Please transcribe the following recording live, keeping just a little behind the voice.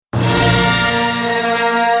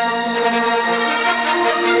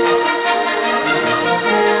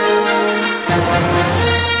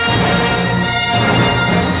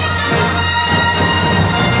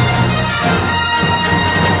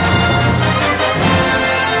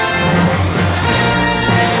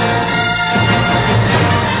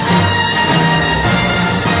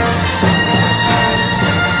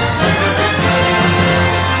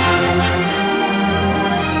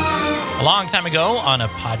ago on a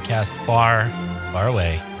podcast far, far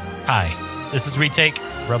away. Hi, this is Retake,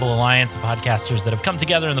 Rebel Alliance of podcasters that have come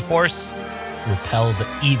together in the Force to repel the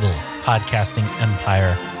evil podcasting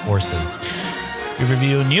empire forces. We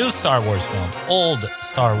review new Star Wars films, old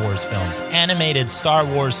Star Wars films, animated Star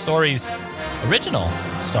Wars stories, original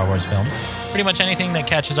Star Wars films, pretty much anything that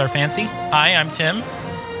catches our fancy. Hi, I'm Tim,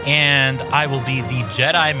 and I will be the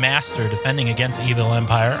Jedi Master defending against the evil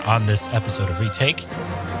empire on this episode of Retake.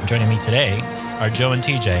 Joining me today are Joe and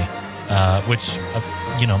TJ, which,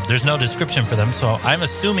 there's no description for them, so I'm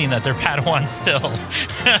assuming that they're Padawans still.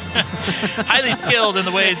 Highly skilled in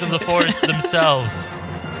the ways of the Force themselves.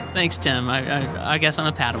 Thanks, Tim. I guess I'm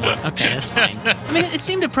a Padawan. Okay, that's fine. I mean, it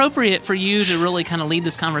seemed appropriate for you to really kind of lead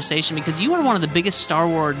this conversation because you are one of the biggest Star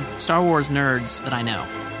Wars nerds that I know.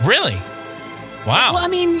 Really? Wow. Well, I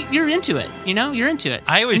mean, you're into it. You're into it.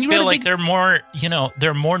 I always feel like they're more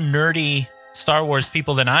nerdy Star Wars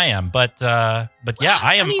people than I am, but yeah,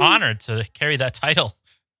 I am honored to carry that title.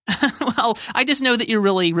 Well, I just know that you're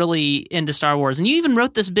really, really into Star Wars, and you even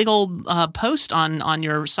wrote this big old post on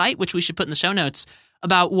your site, which we should put in the show notes,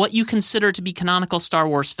 about what you consider to be canonical Star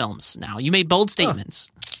Wars films. Now, you made bold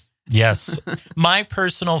statements. Yes, my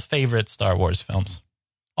personal favorite Star Wars films.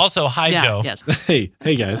 Also, hi, Joe. Yes. Hey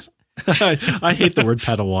guys. I hate the word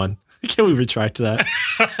Padawan. Can we retract that?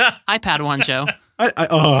 Hi, Padawan Joe.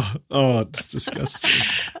 It's disgusting.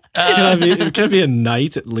 Can I be a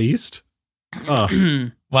knight at least? Oh.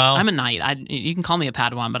 Well, I'm a knight. You can call me a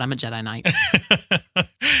Padawan, but I'm a Jedi Knight.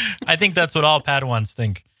 I think that's what all Padawans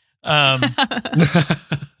think. You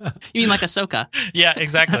mean like Ahsoka? Yeah,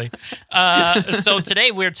 exactly. So today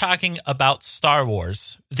we're talking about Star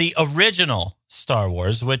Wars, the original Star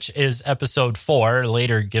Wars, which is Episode 4,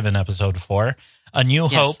 later given Episode 4, A New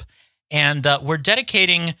Hope. And we're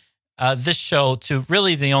dedicating this show to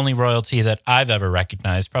really the only royalty that I've ever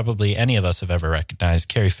recognized, probably any of us have ever recognized,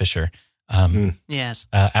 Carrie Fisher. Yes.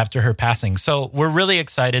 After her passing. So we're really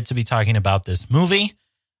excited to be talking about this movie.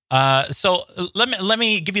 So let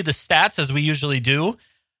me give you the stats as we usually do.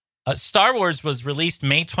 Star Wars was released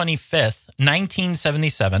May 25th,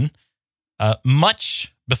 1977,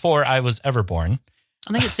 much before I was ever born.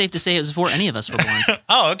 I think it's safe to say it was before any of us were born.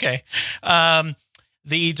 Oh, okay.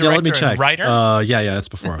 The director and writer? That's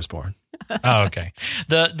before I was born. Oh, okay.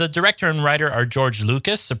 The director and writer are George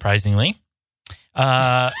Lucas, surprisingly.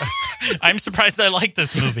 I'm surprised I like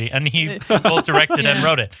this movie, and he both directed and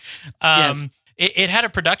wrote it. Yes. It had a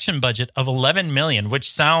production budget of $11 million,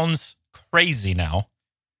 which sounds crazy now,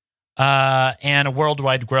 and a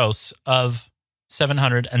worldwide gross of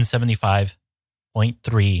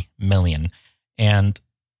 $775.3 million. And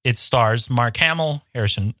it stars Mark Hamill,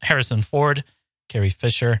 Harrison Ford, Carrie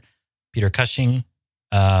Fisher, Peter Cushing,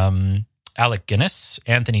 Alec Guinness,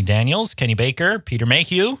 Anthony Daniels, Kenny Baker, Peter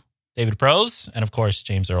Mayhew, David Prowse, and of course,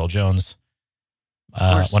 James Earl Jones,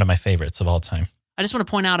 one of my favorites of all time. I just want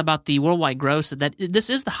to point out about the worldwide gross that this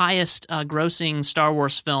is the highest grossing Star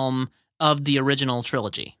Wars film of the original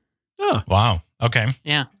trilogy. Oh, wow. Okay.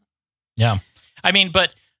 Yeah. Yeah. I mean,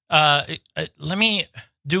 but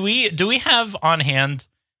do we have on hand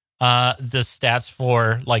the stats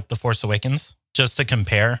for like The Force Awakens just to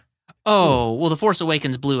compare? Oh, well, The Force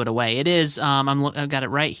Awakens blew it away. It is. I've got it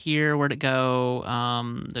right here. Where'd it go?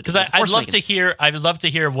 Because I'd love to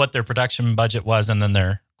hear what their production budget was, and then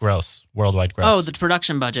their worldwide gross. Oh, the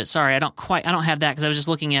production budget. Sorry, I don't have that because I was just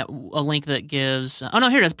looking at a link that gives. Oh no,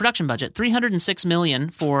 here it is. Production budget $306 million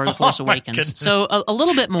for The Force Awakens. So a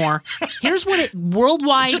little bit more. Here's what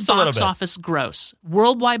worldwide box office gross.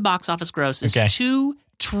 Worldwide box office gross is $2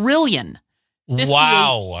 trillion.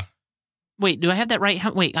 Wow. Wait, do I have that right?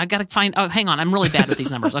 Wait, I got to find... Oh, hang on. I'm really bad with these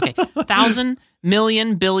numbers. Okay. 1,000,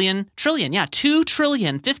 million, billion, trillion. Yeah,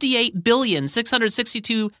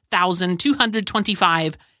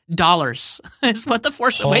 $2,058,662,225 is what The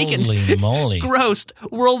Force Awakens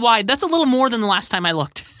grossed worldwide. That's a little more than the last time I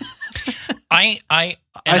looked. I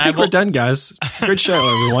think we're done, guys. Good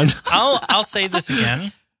show, everyone. I'll say this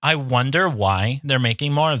again. I wonder why they're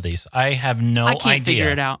making more of these. I have no idea. I can't figure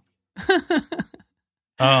it out.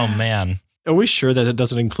 Oh, man. Are we sure that it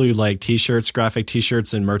doesn't include like T-shirts, graphic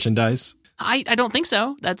T-shirts, and merchandise? I don't think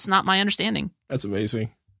so. That's not my understanding. That's amazing.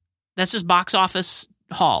 That's just box office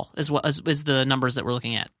haul is the numbers that we're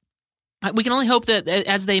looking at. We can only hope that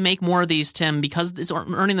as they make more of these, Tim, because it's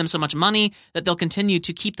earning them so much money, that they'll continue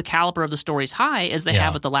to keep the caliber of the stories high as they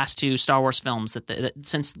have with the last two Star Wars films. That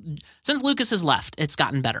since Lucas has left, it's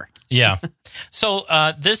gotten better. Yeah. So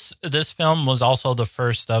this film was also the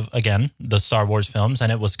first of, again, the Star Wars films,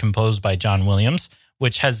 and it was composed by John Williams,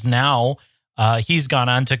 which has now he's gone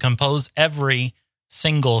on to compose every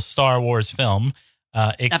single Star Wars film.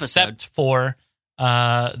 except for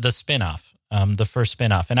the spinoff, the first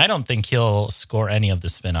spinoff. And I don't think he'll score any of the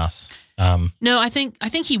spinoffs. No, I think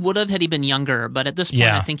he would have had he been younger, but at this point,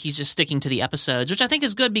 I think he's just sticking to the episodes, which I think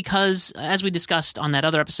is good because, as we discussed on that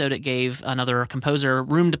other episode, it gave another composer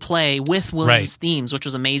room to play with Williams' themes, which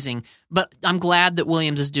was amazing. But I'm glad that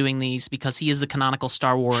Williams is doing these because he is the canonical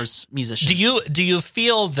Star Wars musician. Do you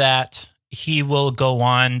feel that he will go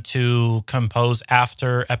on to compose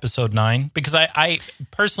after Episode 9? Because I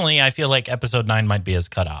personally, I feel like Episode 9 might be his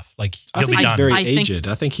cutoff. Like he'll be done. He's very aged.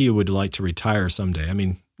 I think he would like to retire someday. I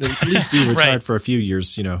mean, at least be retired for a few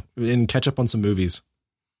years, and catch up on some movies.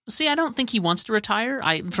 See, I don't think he wants to retire.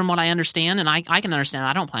 From what I understand, and I can understand,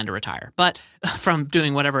 I don't plan to retire, but from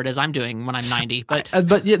doing whatever it is I'm doing when I'm 90. But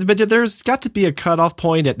there's got to be a cutoff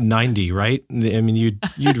point at 90, right? I mean,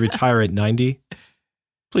 you'd retire at 90.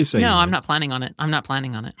 Please say no. I'm not planning on it.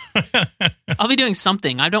 I'll be doing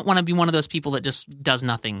something. I don't want to be one of those people that just does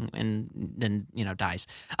nothing and then dies.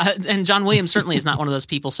 And John Williams certainly is not one of those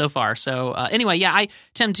people so far. So anyway, yeah,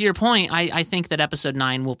 Tim, to your point, I think that Episode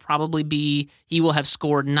 9 will probably be. He will have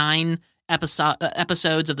scored 9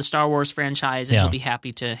 episodes of the Star Wars franchise, and he'll be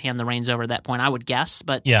happy to hand the reins over at that point, I would guess,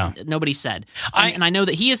 but nobody said. And I know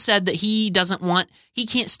that he has said that he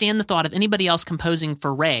can't stand the thought of anybody else composing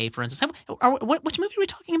for Rey, for instance. Which movie are we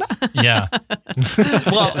talking about? Yeah.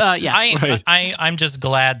 Well, I'm just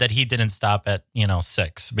glad that he didn't stop at,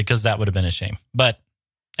 6, because that would have been a shame. But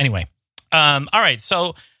anyway, all right.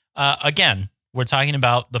 So again, we're talking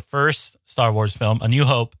about the first Star Wars film, A New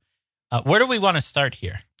Hope. Where do we want to start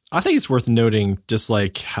here? I think it's worth noting just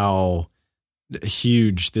like how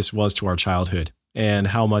huge this was to our childhood and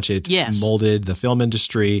how much it molded the film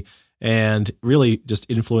industry and really just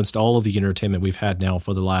influenced all of the entertainment we've had now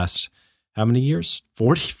for the last, how many years?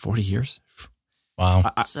 40 years?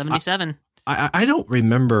 Wow. 77. I don't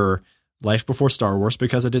remember life before Star Wars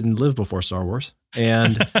because I didn't live before Star Wars.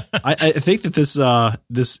 And I think that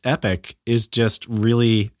this epic is just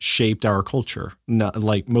really shaped our culture,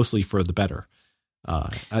 mostly for the better.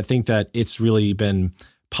 I think that it's really been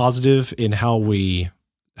positive in how we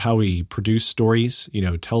produce stories,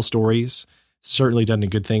 tell stories. Certainly done a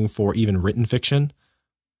good thing for even written fiction.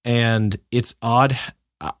 And it's odd.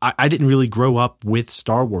 I didn't really grow up with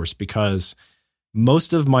Star Wars because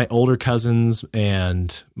most of my older cousins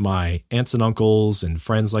and my aunts and uncles and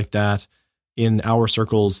friends like that in our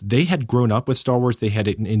circles, they had grown up with Star Wars. They had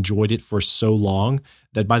enjoyed it for so long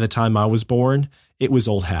that by the time I was born, it was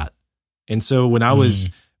old hat. And so when I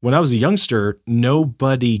was a youngster,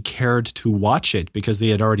 nobody cared to watch it because they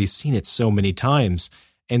had already seen it so many times.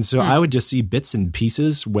 And so I would just see bits and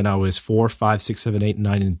pieces when I was 4, 5, 6, 7, 8,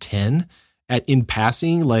 9, and 10 in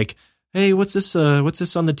passing, like, hey, what's this on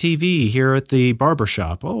the TV here at the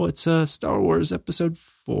barbershop? Oh, it's Star Wars Episode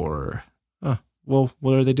 4. Oh, well,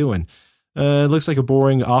 what are they doing? It looks like a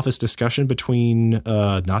boring office discussion between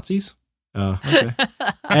Nazis. Okay.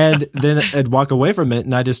 And then I'd walk away from it,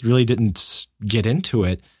 and I just really didn't get into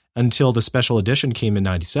it until the special edition came in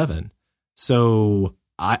 97. So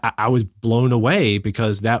I was blown away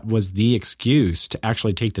because that was the excuse to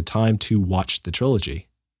actually take the time to watch the trilogy.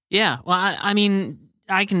 Yeah. Well, I mean,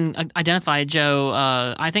 I can identify Joe.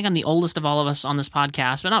 I think I'm the oldest of all of us on this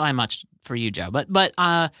podcast, but not by much for you, Joe. But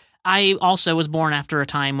I also was born after a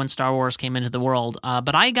time when Star Wars came into the world.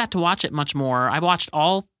 But I got to watch it much more. I watched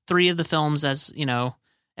all 3 of the films as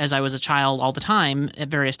I was a child all the time at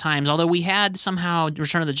various times, although we had somehow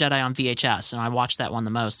Return of the Jedi on VHS, and I watched that one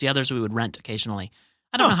the most. The others we would rent occasionally.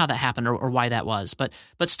 I don't know how that happened or why that was, but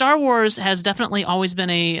Star Wars has definitely always been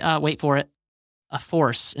a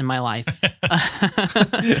force in my life.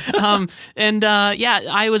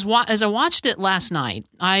 As I watched it last night,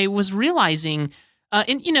 I was realizing,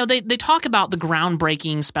 they talk about the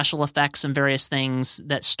groundbreaking special effects and various things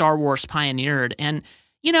that Star Wars pioneered, and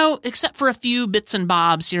except for a few bits and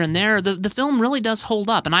bobs here and there, the film really does hold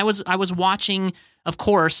up. And I was watching, of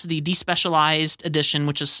course, the despecialized edition,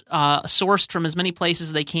 which is sourced from as many places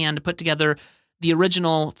as they can to put together the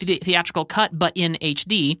original theatrical cut, but in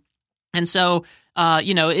HD. And so,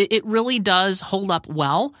 it really does hold up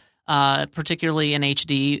well, particularly in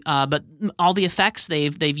HD. But all the effects,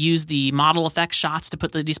 they've used the model effects shots to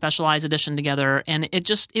put the despecialized edition together, and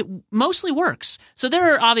it mostly works. So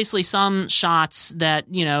there are obviously some shots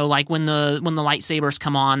that, like when the lightsabers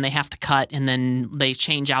come on, they have to cut, and then they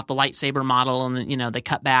change out the lightsaber model, and they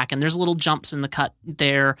cut back, and there's little jumps in the cut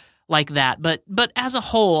there like that. But as a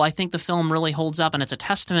whole, I think the film really holds up, and it's a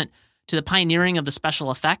testament to the pioneering of the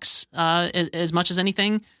special effects as much as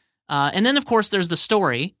anything. And then, of course, there's the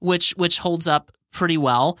story, which holds up pretty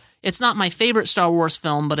well. It's not my favorite Star Wars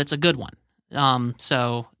film, but it's a good one.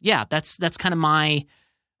 So yeah, that's kind of my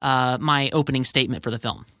my opening statement for the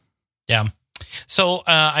film. Yeah. So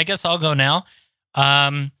I guess I'll go now.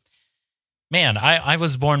 Man, I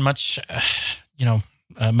was born much,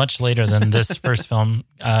 much later than this first film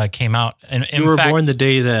came out. And you were born the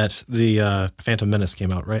day that the Phantom Menace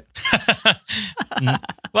came out, right?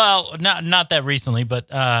 Well, not that recently, but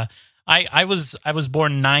I was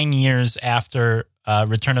born 9 years after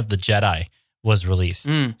Return of the Jedi was released.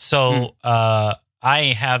 So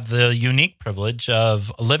I have the unique privilege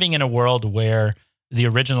of living in a world where the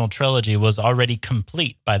original trilogy was already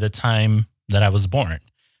complete by the time that I was born.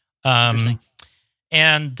 Interesting.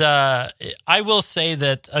 And I will say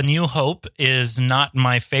that A New Hope is not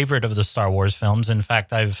my favorite of the Star Wars films. In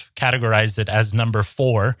fact, I've categorized it as number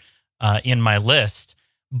 4 in my list.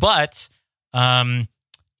 But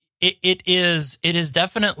it is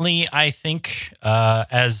definitely, I think,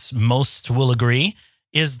 as most will agree,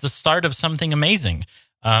 is the start of something amazing.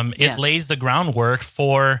 It lays the groundwork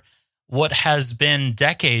for what has been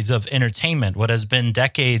decades of entertainment, what has been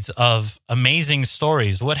decades of amazing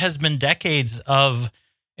stories, what has been decades of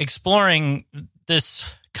exploring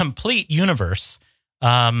this complete universe,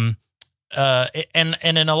 and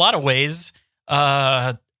in a lot of ways,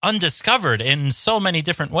 undiscovered in so many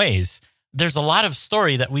different ways. There's a lot of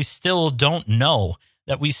story that we still don't know,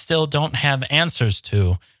 that we still don't have answers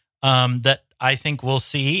to, that I think we'll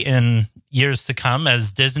see in years to come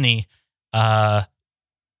as Disney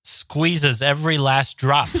squeezes every last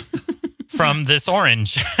drop from this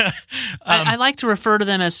orange. I like to refer to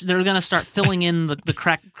them as they're going to start filling in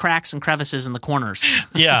the cracks and crevices in the corners.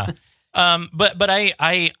 Yeah. But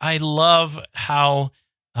I love how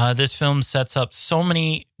this film sets up so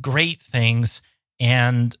many great things,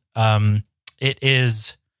 and it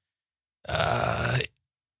is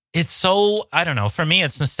it's so, I don't know, for me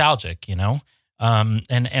it's nostalgic, and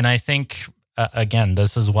I think again,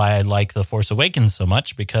 this is why I like The Force Awakens so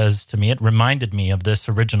much, because to me it reminded me of this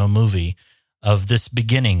original movie, of this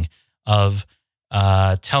beginning of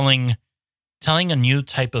telling a new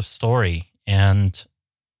type of story. And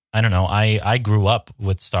I don't know, I grew up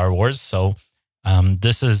with Star Wars, so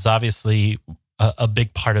this is obviously a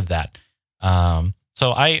big part of that.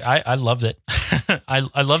 So I loved it.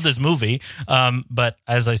 I love this movie. But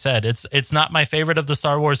as I said, it's not my favorite of the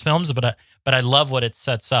Star Wars films, but I love what it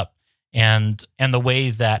sets up, and the way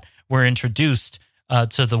that we're introduced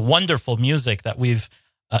to the wonderful music that we've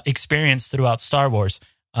experienced throughout Star Wars.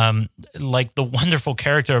 Like the wonderful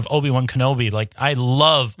character of Obi-Wan Kenobi. Like, I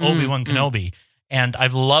love Obi-Wan Kenobi, and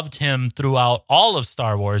I've loved him throughout all of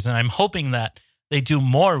Star Wars, and I'm hoping that they do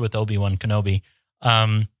more with Obi-Wan Kenobi.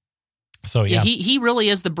 So yeah, he really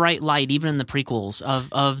is the bright light, even in the prequels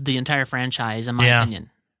of the entire franchise, in my opinion.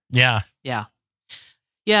 Yeah.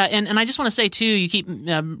 And I just want to say too, you keep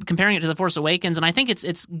comparing it to The Force Awakens, and I think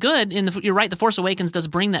it's good. You're right, The Force Awakens does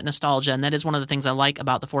bring that nostalgia, and that is one of the things I like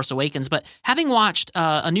about The Force Awakens. But having watched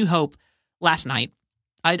A New Hope last night,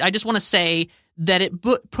 I just want to say that it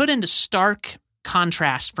put into stark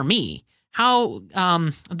contrast for me how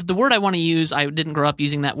the word I want to use, I didn't grow up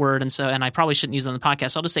using that word, and I probably shouldn't use it on the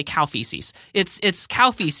podcast. So I'll just say cow feces. It's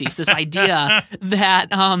cow feces. This idea that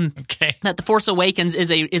that The Force Awakens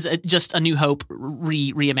is just A New Hope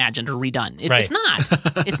reimagined or redone. It's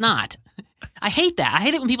not. It's not. I hate that. I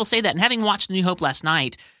hate it when people say that. And having watched A New Hope last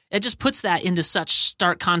night, it just puts that into such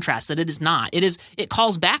stark contrast that it is not. It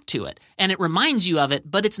calls back to it, and it reminds you of it,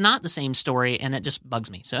 but it's not the same story, and it just bugs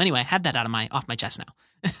me. So anyway, I had that off my chest now.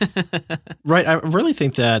 Right. I really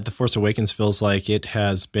think that The Force Awakens feels like it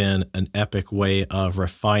has been an epic way of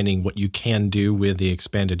refining what you can do with the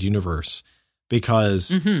expanded universe, because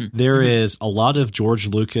there is a lot of George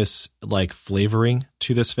Lucas like flavoring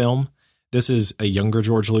to this film. This is a younger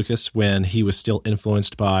George Lucas when he was still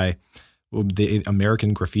influenced by the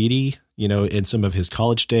American Graffiti, in some of his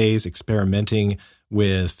college days, experimenting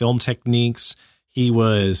with film techniques. He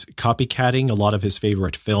was copycatting a lot of his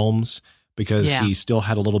favorite films because he still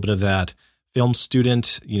had a little bit of that film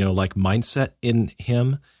student, like mindset in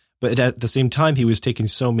him. But at the same time, he was taking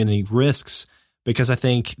so many risks because I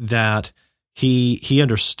think that he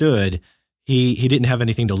understood he didn't have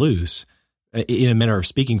anything to lose in a manner of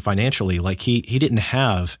speaking financially. Like he didn't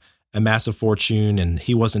have a massive fortune, and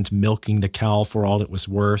he wasn't milking the cow for all it was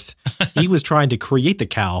worth. He was trying to create the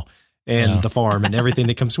cow and the farm and everything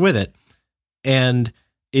that comes with it. And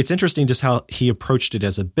it's interesting just how he approached it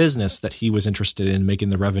as a business, that he was interested in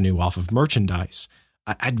making the revenue off of merchandise.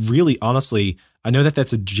 I'd really, honestly, I know that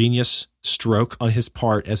that's a genius stroke on his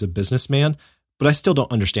part as a businessman, but I still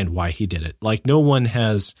don't understand why he did it. Like, no one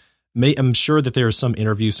has, I'm sure that there's some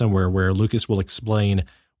interview somewhere where Lucas will explain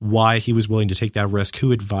why he was willing to take that risk,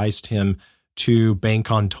 who advised him, to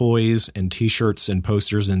bank on toys and T-shirts and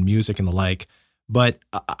posters and music and the like. But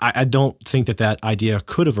I don't think that idea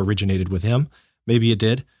could have originated with him. Maybe it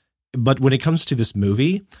did. But when it comes to this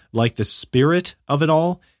movie, like the spirit of it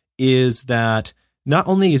all is that not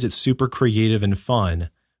only is it super creative and fun,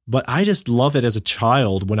 but I just love it as a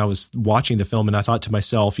child when I was watching the film and I thought to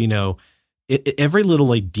myself, every little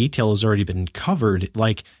like detail has already been covered.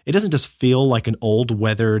 Like it doesn't just feel like an old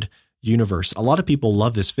weathered universe. A lot of people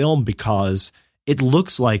love this film because it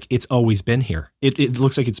looks like it's always been here. It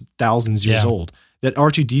looks like it's thousands years old. That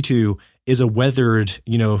R2-D2 is a weathered,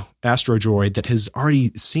 astro droid that has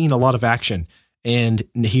already seen a lot of action and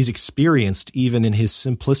he's experienced even in his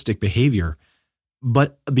simplistic behavior.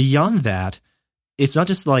 But beyond that, it's not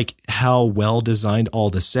just like how well designed all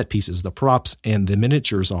the set pieces, the props and the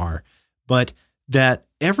miniatures are, but that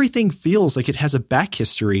everything feels like it has a back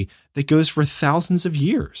history that goes for thousands of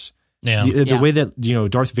years. Yeah. The way that,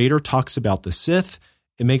 Darth Vader talks about the Sith,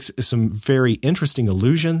 it makes some very interesting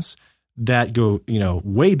allusions that go,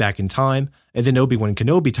 way back in time. And then Obi-Wan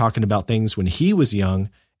Kenobi talking about things when he was young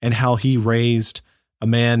and how he raised a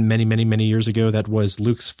man many, many, many years ago that was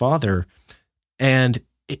Luke's father. And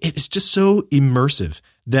it's just so immersive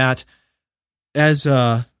that as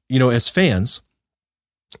fans,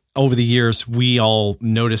 over the years, we all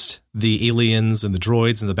noticed the aliens and the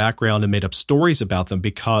droids in the background and made up stories about them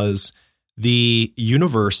because the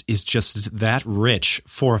universe is just that rich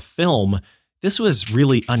for a film. This was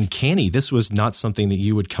really uncanny. This was not something that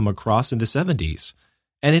you would come across in the 70s.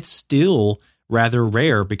 And it's still rather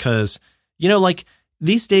rare because,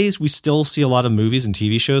 these days we still see a lot of movies and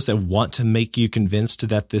TV shows that want to make you convinced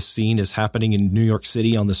that this scene is happening in New York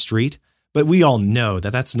City on the street. But we all know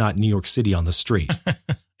that that's not New York City on the street.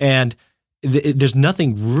 And there's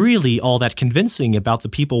nothing really all that convincing about the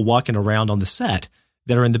people walking around on the set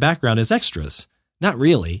that are in the background as extras. Not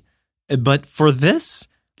really. But for this,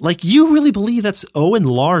 you really believe that's Owen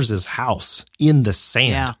Lars's house in the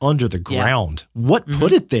sand under the ground. What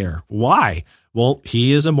put it there? Why? Well,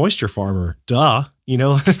 he is a moisture farmer. Duh.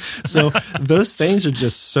 So those things are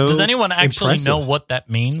just so Does anyone actually impressive. know what that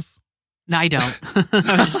means? No, I don't. I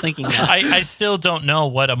was just thinking that. I still don't know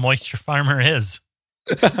what a moisture farmer is.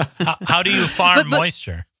 How do you farm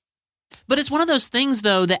moisture? But it's one of those things,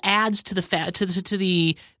 though, that adds to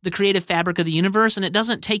the creative fabric of the universe, and it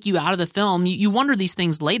doesn't take you out of the film. You wonder these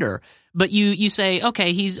things later, but you say,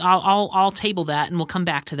 okay, I'll table that, and we'll come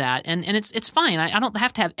back to that, and it's fine. I don't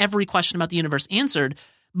have to have every question about the universe answered,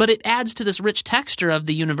 but it adds to this rich texture of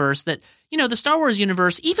the universe that, the Star Wars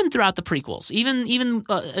universe, even throughout the prequels, even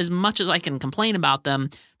as much as I can complain about them,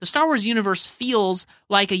 the Star Wars universe feels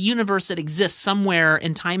like a universe that exists somewhere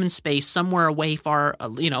in time and space, somewhere away far, a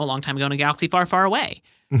long time ago in a galaxy far, far away.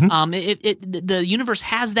 Mm-hmm. The universe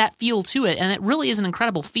has that feel to it, and it really is an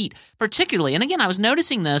incredible feat, particularly. And again, I was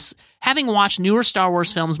noticing this, having watched newer Star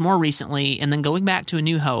Wars films more recently and then going back to A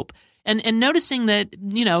New Hope, and noticing that,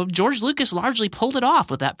 George Lucas largely pulled it off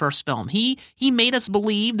with that first film. He made us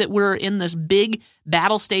believe that we're in this big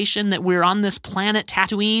battle station, that we're on this planet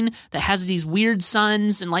Tatooine that has these weird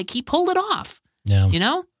suns, and he pulled it off.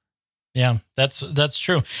 Yeah. Yeah, that's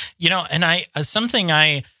true. And I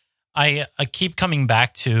keep coming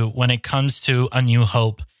back to when it comes to A New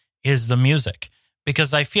Hope is the music,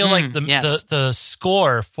 because I feel like the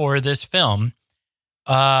score for this film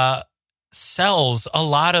sells a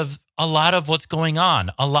lot of what's going on,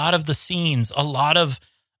 a lot of the scenes, a lot of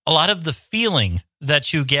the feeling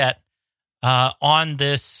that you get on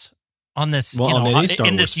this in this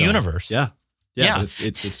universe. Yeah.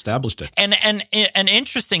 It established it. And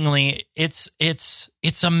interestingly,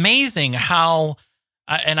 it's amazing how,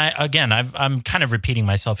 I'm kind of repeating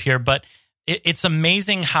myself here, but it's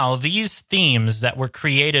amazing how these themes that were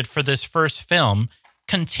created for this first film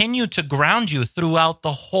continue to ground you throughout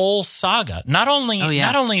the whole saga. Not only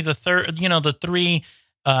the three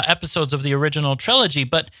episodes of the original trilogy,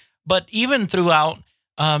 but even throughout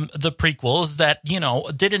the prequels that,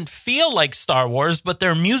 didn't feel like Star Wars, but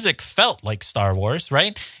their music felt like Star Wars,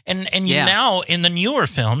 right? And now in the newer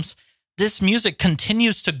films, this music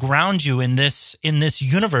continues to ground you in this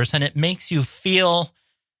universe, and it makes you feel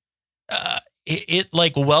it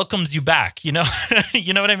welcomes you back, you know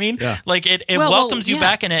what I mean? Yeah. It welcomes you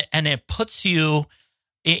back, and it puts you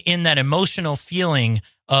in that emotional feeling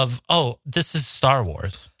of, oh, this is Star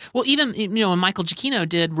Wars. Well, even, when Michael Giacchino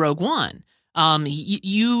did Rogue One,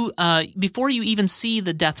 you before you even see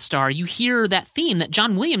the Death Star, you hear that theme that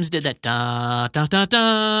John Williams did, that da da da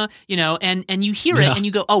da, and you hear it and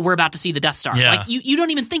you go, oh, we're about to see the Death Star. Yeah. Like you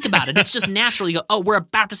don't even think about it. It's just natural. You go, oh, we're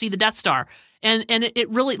about to see the Death Star. And it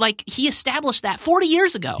really, like, he established that 40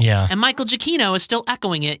 years ago. Yeah. And Michael Giacchino is still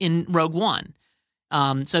echoing it in Rogue One.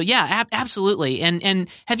 So yeah, absolutely. And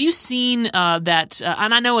have you seen that?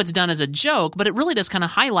 And I know it's done as a joke, but it really does kind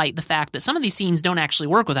of highlight the fact that some of these scenes don't actually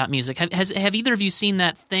work without music. Have either of you seen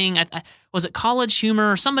that thing? Was it College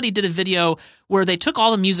Humor? Somebody did a video where they took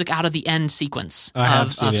all the music out of the end sequence. I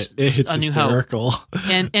have seen it. It's A New hysterical. Hope.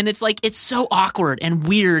 And it's like, it's so awkward and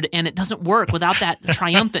weird, and it doesn't work without that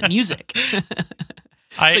triumphant music.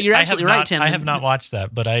 So you're absolutely right, Tim. I have not watched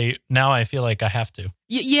that, but I feel like I have to.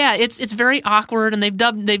 Yeah, it's very awkward, and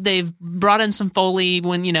they've brought in some Foley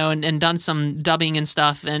when and done some dubbing and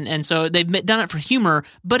stuff, and so they've done it for humor.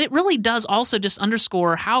 But it really does also just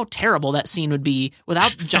underscore how terrible that scene would be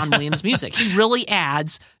without John Williams' music. He really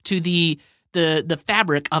adds to the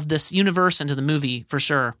fabric of this universe and to the movie for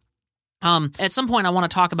sure. At some point, I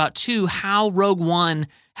want to talk about, too, how Rogue One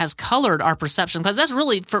has colored our perception, because that's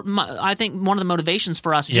really, I think, one of the motivations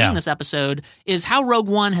for us doing this episode is how Rogue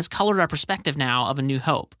One has colored our perspective now of A New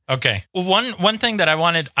Hope. Okay. Well, one thing that I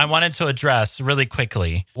wanted to address really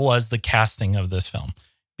quickly was the casting of this film,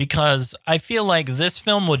 because I feel like this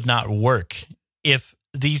film would not work if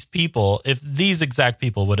these exact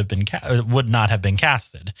people would not have been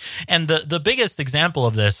casted. And the biggest example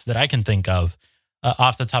of this that I can think of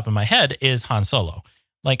off the top of my head is Han Solo.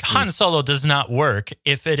 Like, Han Solo does not work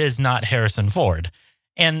if it is not Harrison Ford.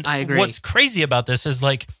 And I agree. What's crazy about this is,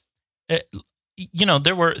 like,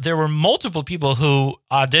 there were multiple people who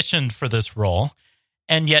auditioned for this role,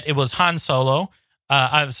 and yet it was Han Solo.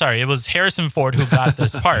 It was Harrison Ford who got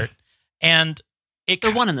this part, and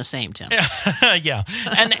they're one and the same, Tim. Yeah,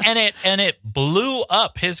 and it blew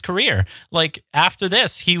up his career. Like, after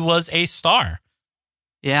this, he was a star.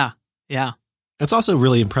 Yeah. It's also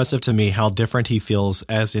really impressive to me how different he feels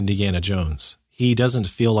as Indiana Jones. He doesn't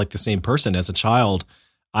feel like the same person as a child.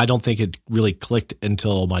 I don't think it really clicked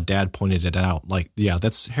until my dad pointed it out. Like, yeah,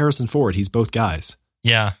 that's Harrison Ford. He's both guys.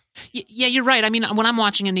 Yeah. Yeah, you're right. I mean, when I'm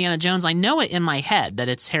watching Indiana Jones, I know it in my head that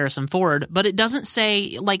it's Harrison Ford, but it doesn't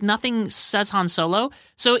say, like, nothing says Han Solo.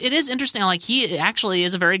 So it is interesting. Like, he actually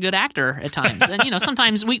is a very good actor at times. And,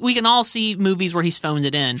 sometimes we can all see movies where he's phoned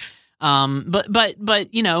it in. But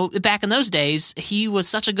back in those days, he was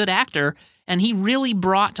such a good actor, and he really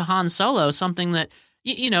brought to Han Solo something that,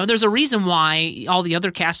 there's a reason why all the other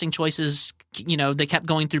casting choices, they kept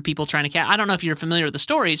going through people trying to cast. I don't know if you're familiar with the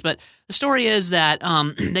stories, but the story is that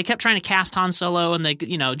they kept trying to cast Han Solo, and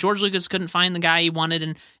George Lucas couldn't find the guy he wanted,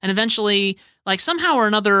 and eventually, like, somehow or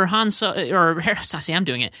another, Harrison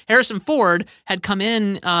Ford had come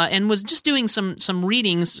in and was just doing some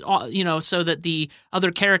readings, so that the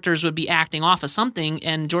other characters would be acting off of something.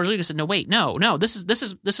 And George Lucas said, "No, this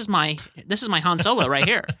is my Han Solo right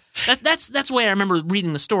here." That's the way I remember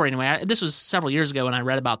reading the story. Anyway, this was several years ago when I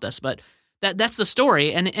read about this, but that's the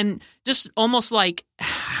story, and just almost like,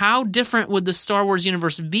 how different would the Star Wars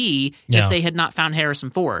universe be if they had not found Harrison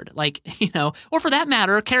Ford? Like, or for that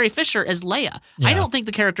matter, Carrie Fisher as Leia. Yeah. I don't think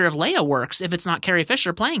the character of Leia works if it's not Carrie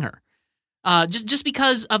Fisher playing her. Just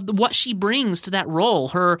because of what she brings to that role,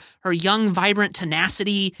 her young, vibrant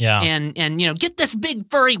tenacity, and get this big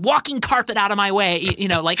furry walking carpet out of my way.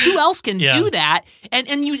 Like, who else can do that?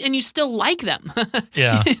 And you still like them.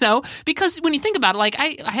 Yeah. Because when you think about it, like,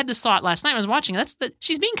 I had this thought last night when I was watching.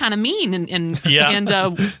 She's being kind of mean and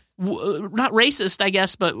not racist, I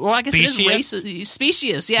guess, but I guess specious? It is racist.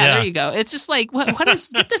 Specious, yeah, there you go. It's just like, what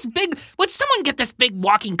is would someone get this big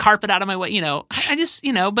walking carpet out of my way? I just,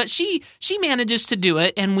 but she manages to do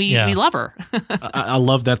it, and we love her. I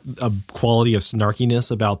love that quality of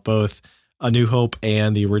snarkiness about both A New Hope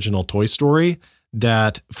and the original Toy Story,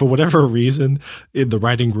 that for whatever reason in the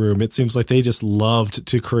writing room, it seems like they just loved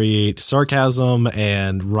to create sarcasm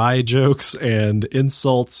and wry jokes and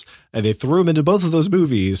insults, and they threw them into both of those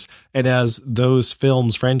movies. And as those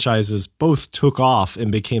franchises both took off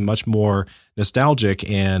and became much more nostalgic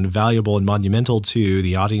and valuable and monumental to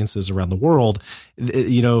the audiences around the world,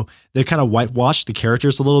 they've kind of whitewashed the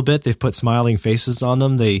characters a little bit. They've put smiling faces on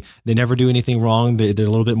them. They never do anything wrong. They're a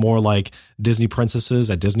little bit more like Disney princesses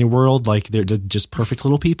at Disney World. Like, they're just perfect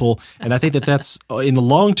little people. And I think that's in the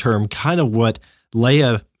long term kind of what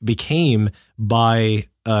Leia became by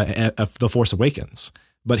The Force Awakens.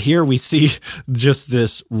 But here we see just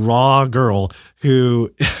this raw girl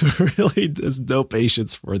who really has no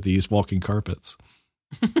patience for these walking carpets.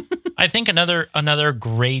 I think another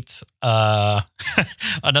great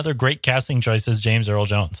another great casting choice is James Earl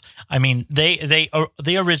Jones. I mean, they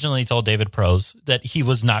originally told David Prowse that he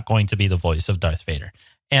was not going to be the voice of Darth Vader.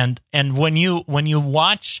 And when you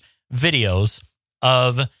watch videos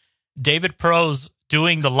of David Prowse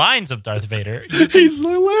doing the lines of Darth Vader, he's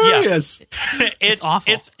hilarious. Yeah, it's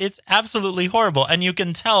awful. It's absolutely horrible, and you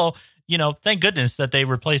can tell. Thank goodness that they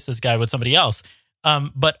replaced this guy with somebody else.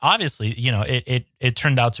 But obviously, it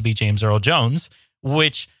turned out to be James Earl Jones,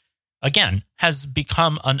 which again has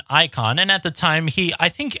become an icon. And at the time, I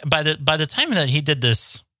think by the time that he did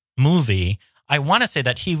this movie, I want to say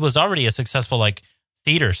that he was already a successful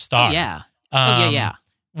theater star. Yeah. Yeah.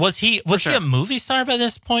 Was he a movie star by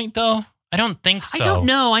this point though? I don't think so. I don't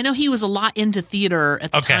know. I know he was a lot into theater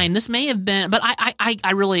at the time. This may have been, but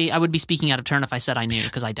I would be speaking out of turn if I said I knew,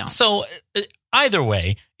 because I don't. So either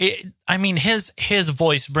way, his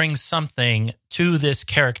voice brings something to this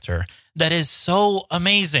character that is so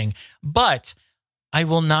amazing. But I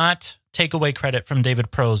will not take away credit from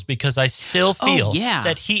David Prowse, because I still feel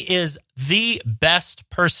that he is the best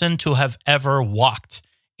person to have ever walked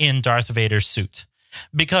in Darth Vader's suit.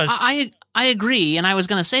 Because I agree, and I was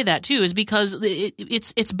going to say that too, is because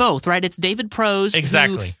it's both, right? It's David Prowse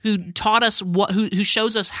who taught us who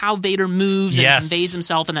shows us how Vader moves and conveys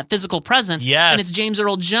himself in that physical presence, and it's James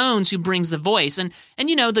Earl Jones who brings the voice, and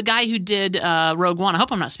the guy who did Rogue One. I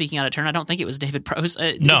hope I'm not speaking out of turn. I don't think it was David Prowse.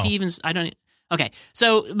 No, is he even? I don't. Okay,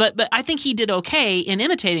 so but I think he did okay in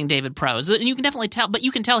imitating David Prowse, and you can definitely tell. But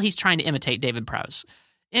you can tell he's trying to imitate David Prowse,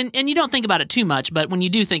 and you don't think about it too much, but when you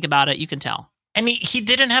do think about it, you can tell. And he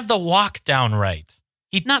didn't have the walk down right.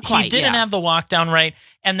 Not quite. He didn't have the walk down right.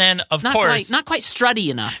 And then not quite strutty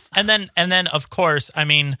enough. And then of course,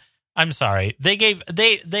 I'm sorry.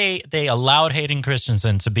 They allowed Hayden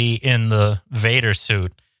Christensen to be in the Vader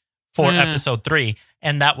suit for episode 3,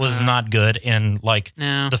 and that was not good in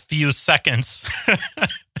the few seconds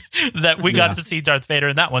that we got to see Darth Vader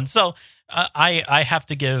in that one. So I have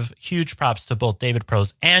to give huge props to both David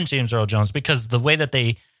Prowse and James Earl Jones, because the way that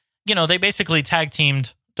they basically tag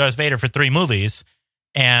teamed Darth Vader for 3 movies,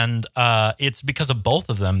 and it's because of both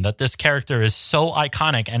of them that this character is so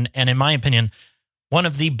iconic and in my opinion, one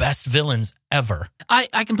of the best villains ever.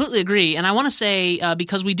 I completely agree, and I want to say,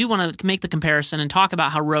 because we do want to make the comparison and talk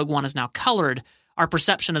about how Rogue One has now colored our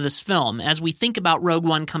perception of this film, as we think about Rogue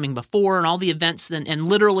One coming before and all the events and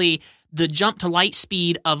literally the jump to light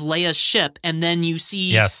speed of Leia's ship, and then you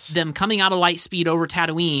see them coming out of light speed over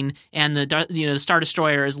Tatooine, and the Star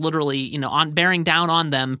Destroyer is literally bearing down on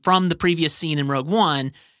them from the previous scene in Rogue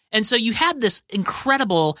One, and so you had this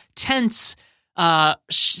incredible tense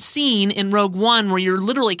scene in Rogue One where you're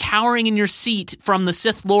literally cowering in your seat from the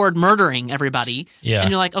Sith Lord murdering everybody, and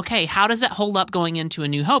you're like, okay, how does that hold up going into A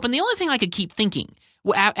New Hope? And the only thing I could keep thinking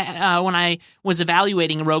when I was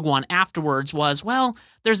evaluating Rogue One afterwards was, well,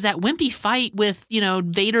 there's that wimpy fight with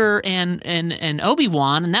Vader and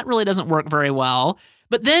Obi-Wan, and that really doesn't work very well.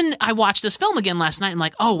 But then I watched this film again last night and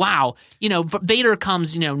like, oh wow, Vader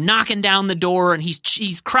comes, knocking down the door, and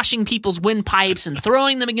he's crushing people's windpipes and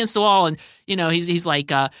throwing them against the wall, and he's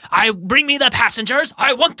like, I bring me the passengers,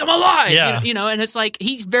 I want them alive, and it's like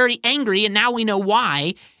he's very angry, and now we know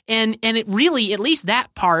why, and it really, at least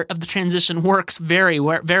that part of the transition works very,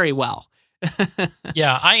 very well.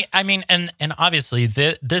 Yeah, I mean, and obviously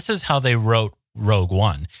this is how they wrote Rogue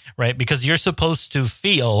One, right? Because you're supposed to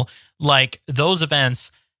feel like those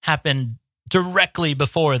events happened directly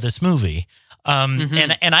before this movie. And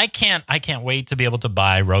I can't wait to be able to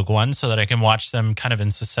buy Rogue One so that I can watch them kind of in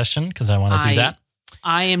succession, because I want to do that.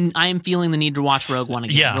 I am feeling the need to watch Rogue One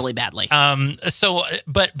again really badly.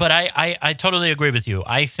 But I totally agree with you.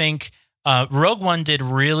 I think Rogue One did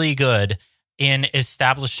really good in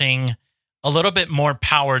establishing a little bit more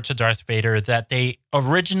power to Darth Vader that they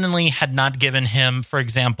originally had not given him, for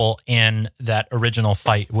example, in that original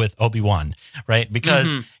fight with Obi-Wan, right?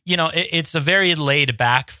 Because, it's a very laid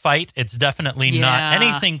back fight. It's definitely not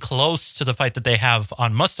anything close to the fight that they have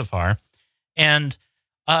on Mustafar. And,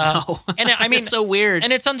 it's so weird.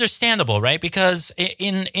 And it's understandable, right? Because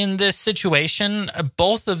in this situation,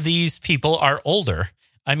 both of these people are older.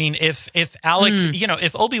 I mean, if Alec,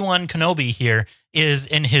 if Obi-Wan Kenobi here is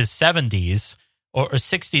in his 70s or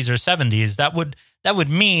 60s or 70s, that would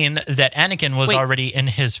mean that Anakin was already in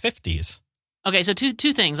his 50s. Okay, so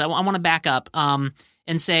two things. I want to back up and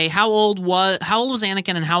say how old was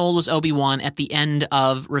Anakin and how old was Obi-Wan at the end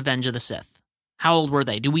of Revenge of the Sith? How old were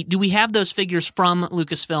they? Do we have those figures from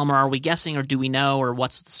Lucasfilm, or are we guessing, or do we know, or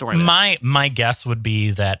what's the story? My guess would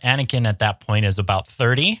be that Anakin at that point is about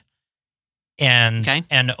 30.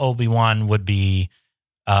 And Obi-Wan would be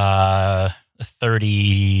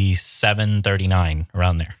 37, 39,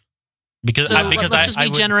 around there. Because So let's just be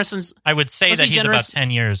generous and I would say that he's about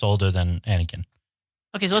 10 years older than Anakin.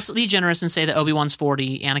 okay, so let's be generous and say that Obi-Wan's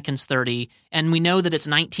 40, Anakin's 30, and we know that it's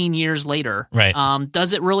 19 years later. Right.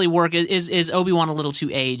 Does it really work? Is Obi-Wan a little too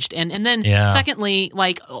aged? And then secondly,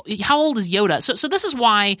 like, how old is Yoda? So this is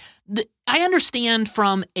why I understand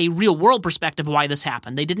from a real world perspective why this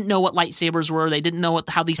happened. They didn't know what lightsabers were. They didn't know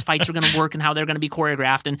how these fights were going to work and how they're going to be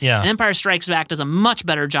choreographed. And Empire Strikes Back does a much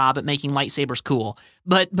better job at making lightsabers cool.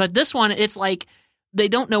 But this one, it's like, they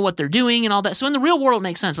don't know what they're doing and all that. So in the real world, it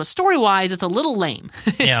makes sense. But story-wise, it's a little lame.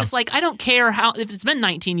 It's just like, I don't care if it's been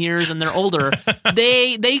 19 years and they're older.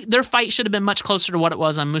 Their fight should have been much closer to what it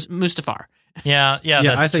was on Mustafar. Yeah.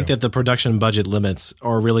 I think that the production budget limits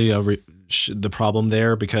are really the problem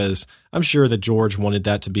there, because I'm sure that George wanted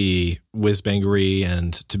that to be whiz-bangery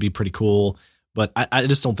and to be pretty cool. But I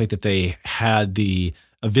just don't think that they had the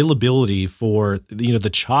availability for, the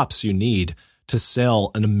chops you need to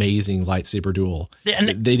sell an amazing lightsaber duel. And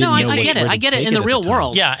they didn't know I get it in the real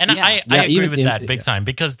world. Yeah, and I agree with that big time,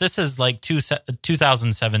 because this is like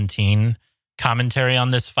 2017 commentary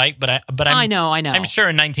on this fight. But I know. I'm sure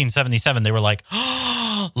in 1977 they were like,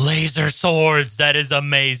 oh, laser swords, that is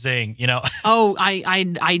amazing. Oh,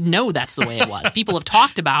 I know that's the way it was. People have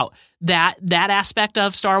talked about that aspect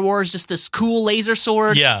of Star Wars, just this cool laser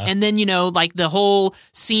sword. Yeah. And then, like the whole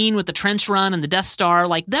scene with the trench run and the Death Star,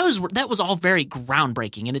 like that was all very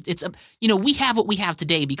groundbreaking. And it's we have what we have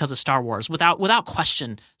today because of Star Wars. Without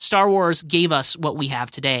question, Star Wars gave us what we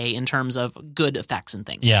have today in terms of good effects and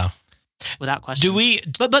things. Yeah. Without question. Do we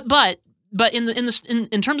But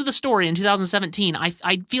in terms of the story in 2017,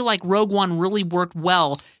 I feel like Rogue One really worked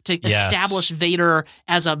well to establish Vader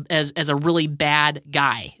as a really bad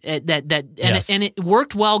guy. And it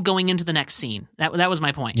worked well going into the next scene. That was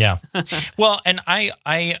my point. Yeah. Well, and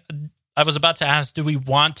I was about to ask, do we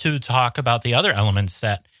want to talk about the other elements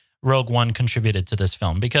that Rogue One contributed to this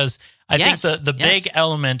film? Because I think the big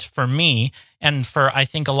element for me, and for I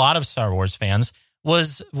think a lot of Star Wars fans,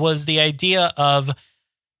 was the idea of,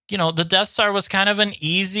 the Death Star was kind of an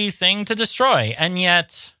easy thing to destroy. And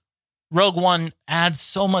yet Rogue One adds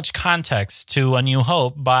so much context to A New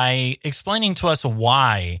Hope by explaining to us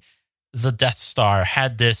why the Death Star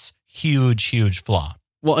had this huge, huge flaw.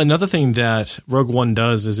 Well, another thing that Rogue One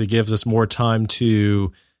does is it gives us more time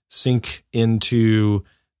to sink into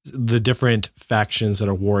the different factions that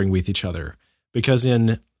are warring with each other. Because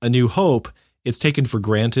in A New Hope, it's taken for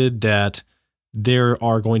granted that there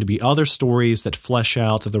are going to be other stories that flesh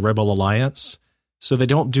out the Rebel Alliance. So they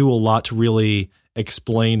don't do a lot to really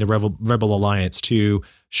explain the Rebel Alliance, to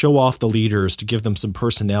show off the leaders, to give them some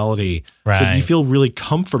personality. Right. So you feel really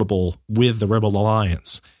comfortable with the Rebel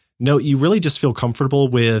Alliance. No, you really just feel comfortable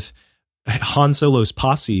with Han Solo's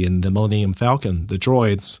posse and the Millennium Falcon, the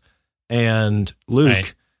droids, and Luke.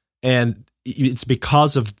 Right. And it's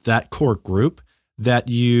because of that core group that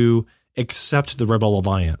you accept the Rebel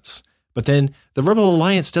Alliance. But then the Rebel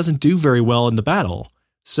Alliance doesn't do very well in the battle.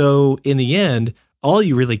 So in the end, all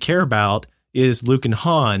you really care about is Luke and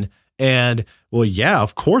Han. And, well, yeah,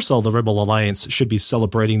 of course all the Rebel Alliance should be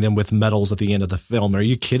celebrating them with medals at the end of the film. Are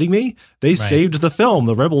you kidding me? They saved the film.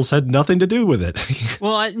 The Rebels had nothing to do with it.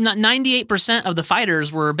 Well, 98% of the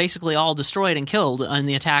fighters were basically all destroyed and killed in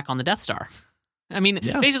the attack on the Death Star. I mean,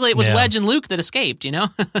 basically it was Wedge and Luke that escaped,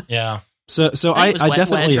 Yeah. So I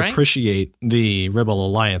definitely Wedge, right? appreciate the Rebel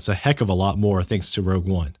Alliance a heck of a lot more thanks to Rogue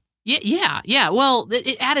One. Yeah. Well,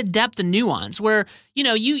 it added depth and nuance where,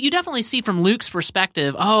 you definitely see from Luke's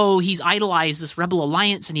perspective, he's idolized this Rebel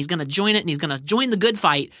Alliance and he's going to join it and he's going to join the good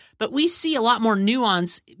fight. But we see a lot more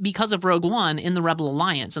nuance because of Rogue One in the Rebel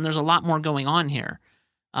Alliance, and there's a lot more going on here.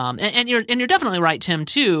 And you're definitely right, Tim,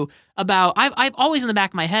 too, about I've always in the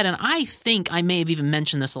back of my head, and I think I may have even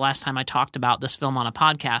mentioned this the last time I talked about this film on a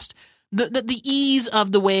podcast. The ease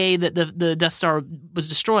of the way that the Death Star was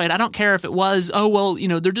destroyed. I don't care if it was,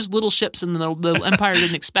 they're just little ships and the Empire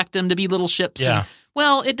didn't expect them to be little ships. Yeah. And,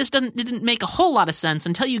 well, it didn't make a whole lot of sense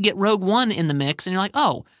until you get Rogue One in the mix and you're like,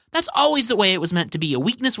 oh, that's always the way it was meant to be. A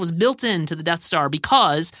weakness was built into the Death Star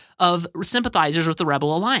because of sympathizers with the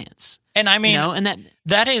Rebel Alliance. And I mean, and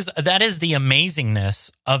that is the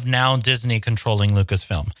amazingness of now Disney controlling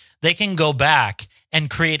Lucasfilm. They can go back and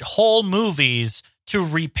create whole movies to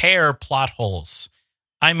repair plot holes.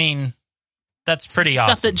 I mean, that's pretty awesome.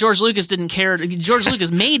 Stuff that George Lucas didn't care. George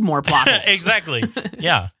Lucas made more plot holes. Exactly.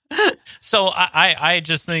 Yeah. So I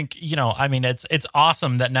just think, it's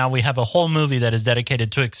awesome that now we have a whole movie that is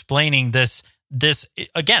dedicated to explaining this,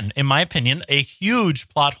 again, in my opinion, a huge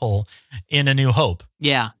plot hole in A New Hope.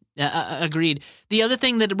 Yeah. Agreed. The other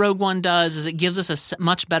thing that Rogue One does is it gives us a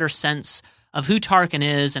much better sense who Tarkin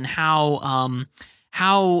is and how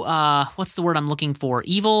what's the word I'm looking for?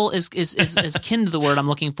 Evil is akin to the word I'm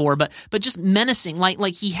looking for, but just menacing.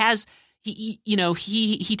 Like he has.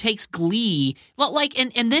 He takes glee, like,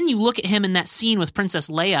 and then you look at him in that scene with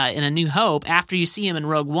Princess Leia in A New Hope after you see him in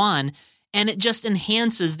Rogue One, and it just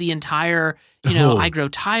enhances the entire, I grow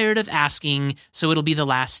tired of asking, so it'll be the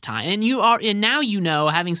last time. And now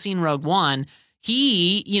having seen Rogue One,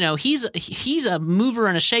 he's a mover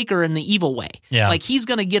and a shaker in the evil way. Yeah. Like he's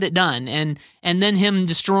going to get it done. And then him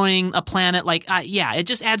destroying a planet, it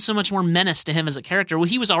just adds so much more menace to him as a character. Well,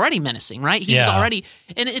 he was already menacing, right? He was already,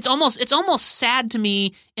 and it's almost sad to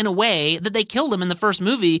me in a way that they killed him in the first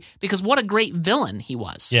movie, because what a great villain he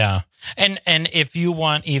was. Yeah. And if you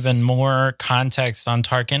want even more context on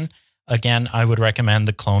Tarkin, again, I would recommend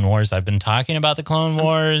the Clone Wars. I've been talking about the Clone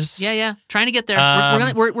Wars. Yeah. Trying to get there.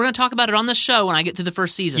 We're gonna talk about it on the show when I get through the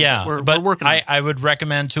first season. Yeah, we're working on it. I would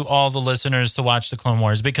recommend to all the listeners to watch the Clone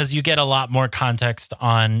Wars, because you get a lot more context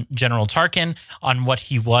on General Tarkin, on what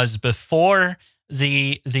he was before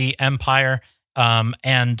the Empire,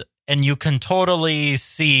 and you can totally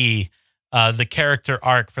see the character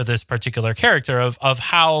arc for this particular character of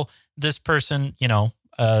how this person,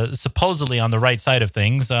 supposedly on the right side of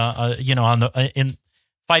things, in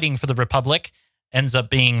fighting for the Republic, ends up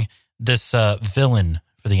being this villain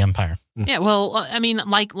for the Empire. Yeah, well, I mean,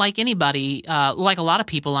 like anybody, like a lot of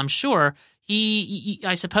people, I'm sure,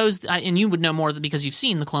 I suppose, and you would know more because you've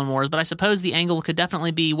seen the Clone Wars, but I suppose the angle could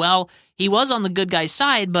definitely be, well, he was on the good guy's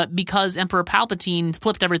side, but because Emperor Palpatine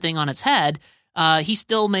flipped everything on its head, he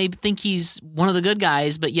still may think he's one of the good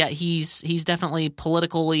guys, but yet he's definitely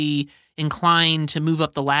politically inclined to move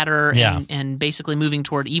up the ladder and basically moving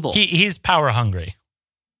toward evil. He's power hungry.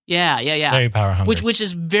 Yeah. Very power hungry. Which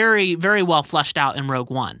is very, very well fleshed out in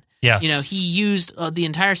Rogue One. Yes. He used the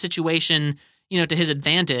entire situation, to his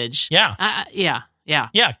advantage. Yeah. Yeah.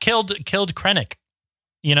 Killed Krennic.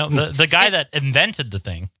 The guy that invented the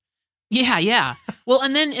thing. Yeah. Well,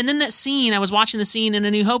 and then that scene, I was watching the scene in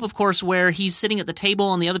A New Hope, of course, where he's sitting at the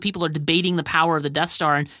table and the other people are debating the power of the Death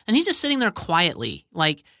Star, and he's just sitting there quietly,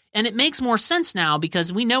 and it makes more sense now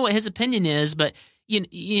because we know what his opinion is, but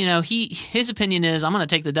his opinion is, I'm going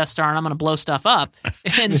to take the Death Star and I'm going to blow stuff up,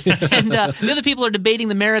 and the other people are debating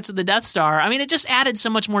the merits of the Death Star. I mean, it just added so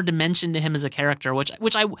much more dimension to him as a character, which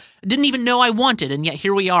I didn't even know I wanted, and yet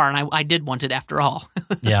here we are, and I did want it after all.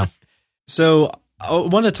 Yeah. So I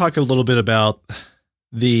want to talk a little bit about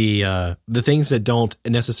the things that don't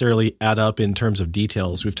necessarily add up in terms of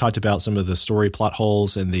details. We've talked about some of the story plot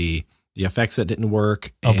holes and the effects that didn't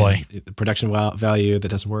work. Oh boy, the production value that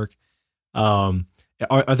doesn't work.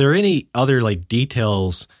 Are there any other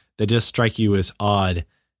details that just strike you as odd?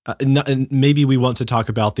 Maybe we want to talk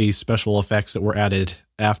about these special effects that were added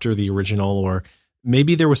after the original, or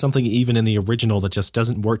maybe there was something even in the original that just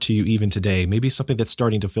doesn't work to you even today. Maybe something that's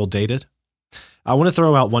starting to feel dated. I want to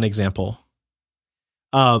throw out one example.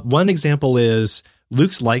 One example is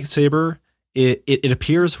Luke's lightsaber. It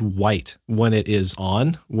appears white when it is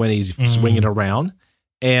on, when he's swinging around.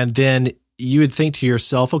 And then you would think to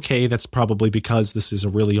yourself, okay, that's probably because this is a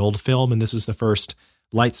really old film and this is the first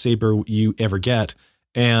lightsaber you ever get.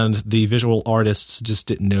 And the visual artists just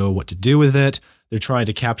didn't know what to do with it. They're trying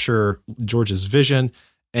to capture George's vision,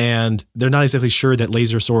 and they're not exactly sure that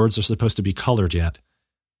laser swords are supposed to be colored yet.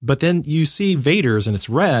 But then you see Vader's and it's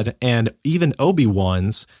red, and even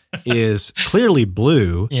Obi-Wan's is clearly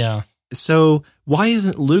blue. Yeah. So why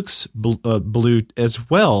isn't Luke's blue as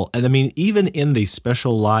well? And I mean, even in the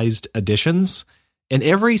specialized editions, in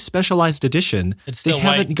every specialized edition, they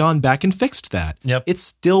haven't gone back and fixed that. Yep. It's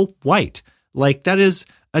still white. That is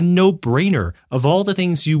a no-brainer. Of all the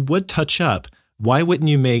things you would touch up, why wouldn't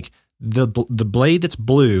you make the blade that's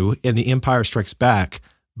blue in The Empire Strikes Back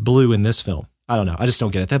blue in this film? I don't know. I just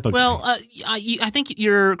don't get it. That bugs me. I think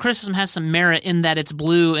your criticism has some merit in that it's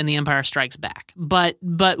blue in The Empire Strikes Back. But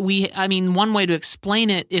one way to explain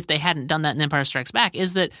it, if they hadn't done that in Empire Strikes Back,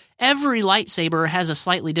 is that every lightsaber has a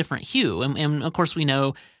slightly different hue. And of course we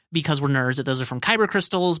know, because we're nerds, that those are from kyber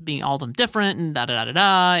crystals, being all of them different, and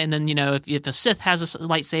da-da-da-da-da. And then, if a Sith has a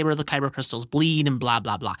lightsaber, the kyber crystals bleed and blah,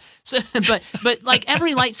 blah, blah. So, but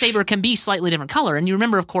every lightsaber can be slightly different color. And you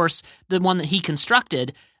remember, of course, the one that he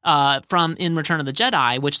constructed from in Return of the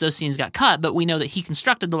Jedi, which those scenes got cut, but we know that he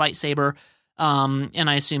constructed the lightsaber, and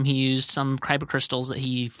I assume he used some kyber crystals that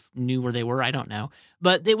he knew where they were. I don't know.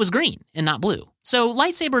 But it was green and not blue. So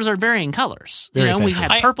lightsabers are varying colors. We've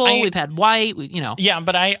had purple, we've had white, Yeah,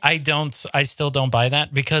 but I still don't buy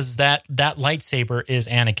that, because that lightsaber is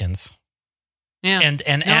Anakin's. Yeah. And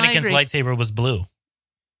Anakin's lightsaber was blue.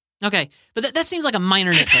 Okay. But that seems like a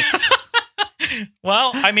minor nitpick.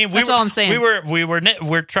 Well, I mean, That's all I'm saying.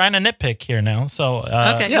 We're trying to nitpick here now. So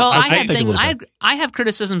okay. yeah, Well, I I have think a things. little bit. I have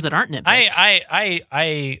criticisms that aren't nitpicks.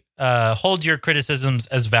 I hold your criticisms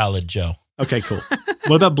as valid, Joe. Okay, cool.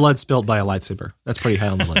 What about blood spilled by a lightsaber? That's pretty high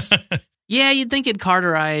on the list. Yeah, you'd think it'd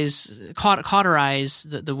cauterize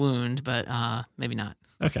the wound, but maybe not.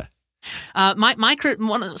 Okay. Some of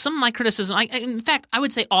my criticism, in fact, I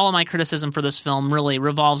would say all of my criticism for this film really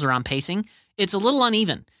revolves around pacing. It's a little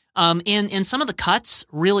uneven, and some of the cuts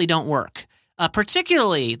really don't work.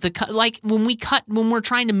 Particularly when we're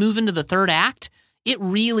trying to move into the third act, it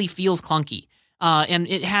really feels clunky. And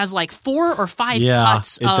it has like 4 or 5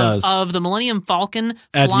 cuts of the Millennium Falcon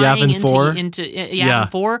flying into Yavin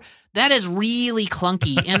 4. That is really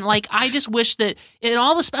clunky. And like, I just wish that in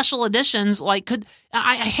all the special editions,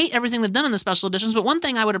 I hate everything they've done in the special editions, but one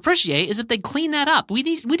thing I would appreciate is if they clean that up. We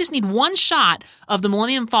just need one shot of the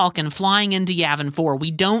Millennium Falcon flying into Yavin 4.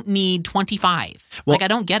 We don't need 25. Well, I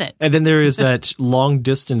don't get it. And then there is that long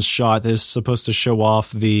distance shot that is supposed to show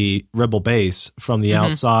off the Rebel base from the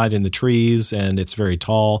outside in the trees, and it's very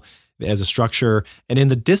tall as a structure. And in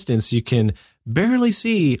the distance, you can barely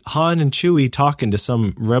see Han and Chewie talking to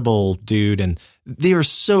some rebel dude, and they are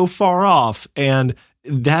so far off. And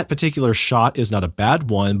that particular shot is not a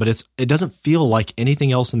bad one, but it doesn't feel like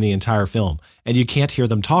anything else in the entire film, and you can't hear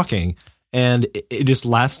them talking, and it just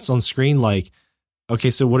lasts on screen like,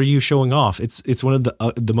 okay, so what are you showing off? It's one of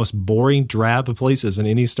the most boring, drab places in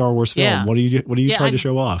any Star Wars film. Yeah. What are you trying to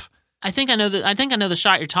show off? I think I know the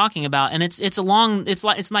shot you're talking about, and it's not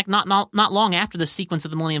long after the sequence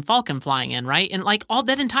of the Millennium Falcon flying in, right? And like all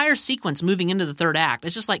that entire sequence moving into the third act,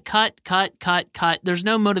 it's just like cut. There's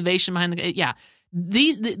no motivation behind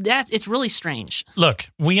it's really strange. Look,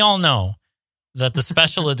 we all know that the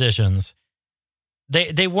special editions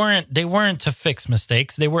they weren't to fix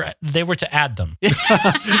mistakes. They were to add them.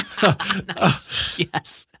 Nice.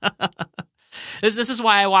 Yes. This is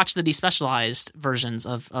why I watch the despecialized versions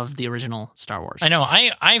of the original Star Wars. I know.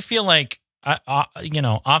 I feel like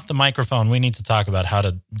off the microphone we need to talk about how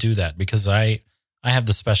to do that, because I have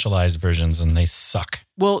the specialized versions and they suck.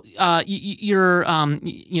 Well,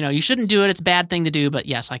 you shouldn't do it. It's a bad thing to do, but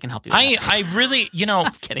yes, I can help you with that. I really,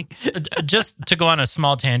 I'm kidding. Just to go on a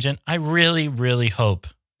small tangent, I really, really hope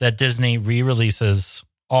that Disney re-releases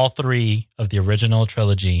all 3 of the original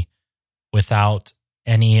trilogy without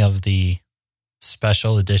any of the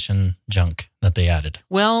special edition junk that they added.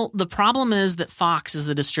 Well, the problem is that Fox is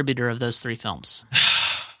the distributor of those 3 films.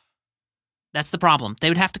 That's the problem. They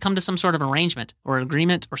would have to come to some sort of arrangement or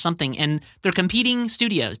agreement or something, and they're competing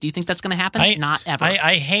studios. Do you think that's going to happen? Not ever.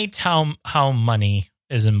 I hate how money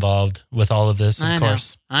is involved with all of this, of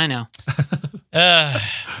course. I know.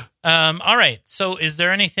 All right. So is there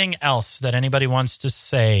anything else that anybody wants to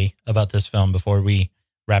say about this film before we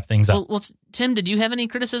wrap things up? Well, Tim, did you have any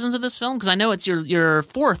criticisms of this film? Because I know it's your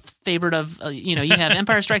 4th favorite of, you have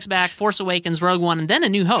Empire Strikes Back, Force Awakens, Rogue One, and then A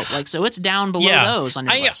New Hope. So it's down below those on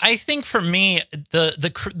your list. I think for me,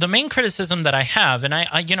 the main criticism that I have, and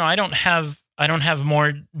I don't have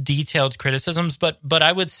more detailed criticisms, but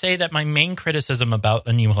I would say that my main criticism about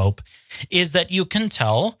A New Hope is that you can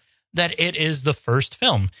tell that it is the first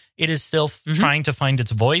film. It is still trying to find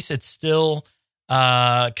its voice. It's still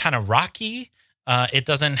kind of rocky. It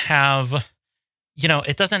doesn't have,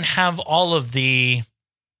 all of the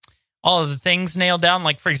things nailed down.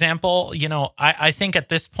 Like, for example, I think at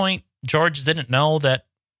this point, George didn't know that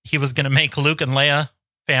he was going to make Luke and Leia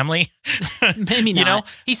family. Maybe not.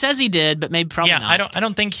 He says he did, but probably not. I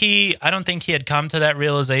don't think he had come to that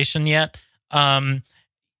realization yet.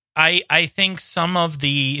 I think some of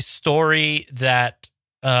the story that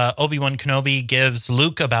Obi-Wan Kenobi gives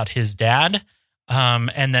Luke about his dad,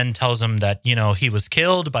 and then tells him that, he was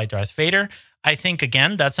killed by Darth Vader. I think,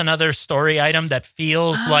 again, that's another story item that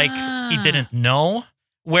feels like he didn't know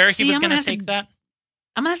where he was going to take that.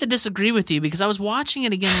 I'm going to have to disagree with you because I was watching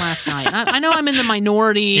it again last night. I know I'm in the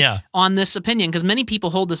minority on this opinion because many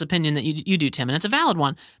people hold this opinion that you do, Tim, and it's a valid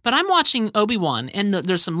one. But I'm watching Obi-Wan, and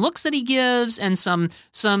there's some looks that he gives and some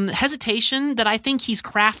hesitation that I think he's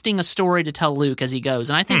crafting a story to tell Luke as he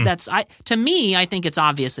goes. And I think to me, I think it's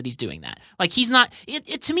obvious that he's doing that. Like, he's not,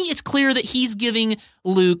 to me, it's clear that he's giving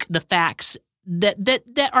Luke the facts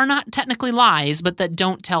that are not technically lies, but that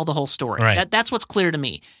don't tell the whole story. Right. That's what's clear to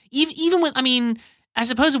me. Even with, I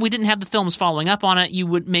suppose if we didn't have the films following up on it, you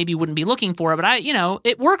wouldn't be looking for it. But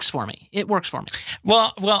it works for me. It works for me.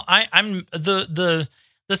 Well, I'm the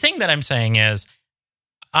thing that I'm saying is,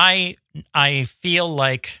 I feel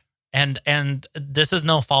like, and this is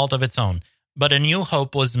no fault of its own, but A New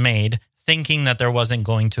Hope was made thinking that there wasn't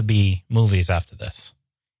going to be movies after this.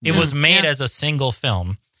 It was made as a single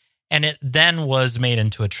film, and it then was made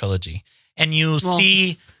into a trilogy. And you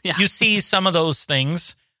see some of those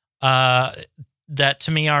things that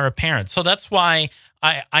to me are apparent. So that's why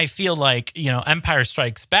I feel like, Empire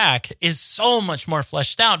Strikes Back is so much more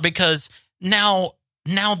fleshed out, because now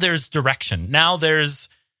there's direction. Now there's,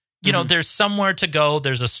 there's somewhere to go.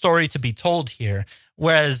 There's a story to be told here.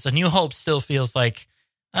 Whereas A New Hope still feels like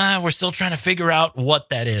we're still trying to figure out what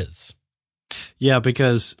that is. Yeah,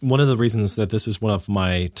 because one of the reasons that this is one of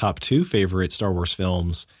my top 2 favorite Star Wars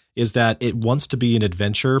films is that it wants to be an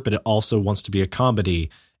adventure, but it also wants to be a comedy,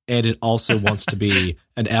 and it also wants to be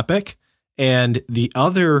an epic. And the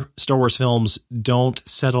other Star Wars films don't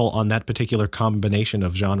settle on that particular combination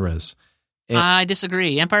of genres. I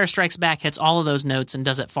disagree. Empire Strikes Back hits all of those notes and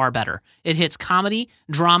does it far better. It hits comedy,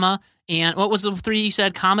 drama, and what was the 3 you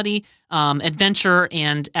said? Comedy, adventure,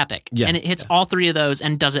 and epic. Yeah, and it hits all 3 of those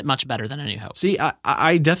and does it much better than A New Hope. See,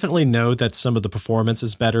 I definitely know that some of the performance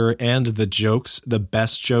is better and the jokes, the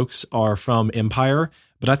best jokes, are from Empire.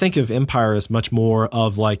 But I think of Empire as much more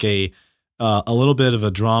of like a little bit of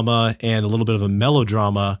a drama and a little bit of a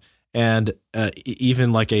melodrama and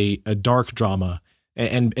even like a dark drama.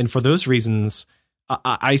 And for those reasons,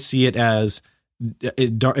 I see it as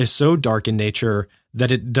it is so dark in nature that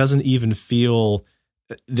it doesn't even feel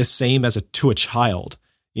the same as to a child,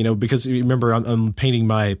 because remember, I'm painting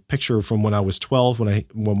my picture from when I was 12, when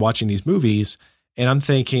watching these movies, and I'm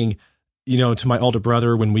thinking, to my older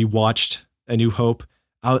brother, when we watched A New Hope,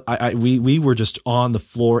 we were just on the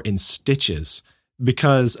floor in stitches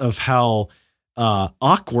because of how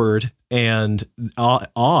awkward and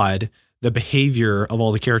odd the behavior of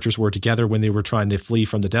all the characters were together when they were trying to flee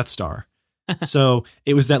from the Death Star. So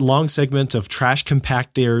it was that long segment of trash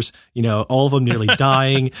compactors, all of them nearly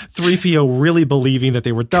dying, 3PO really believing that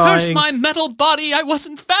they were dying. Curse my metal body, I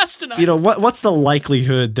wasn't fast enough. What's the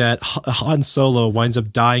likelihood that Han Solo winds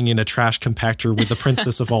up dying in a trash compactor with the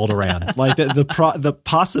Princess of Alderaan? Like the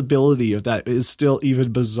possibility of that is still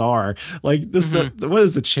even bizarre. Like this, what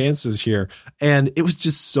is the chances here? And it was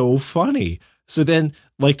just so funny. So then,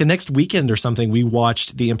 like the next weekend or something, we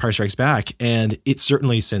watched The Empire Strikes Back, and it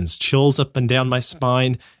certainly sends chills up and down my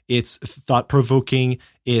spine. It's thought-provoking.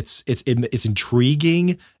 It's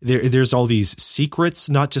intriguing. There's all these secrets,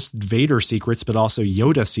 not just Vader secrets, but also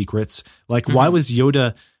Yoda secrets. Like why was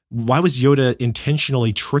Yoda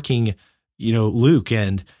intentionally tricking, Luke?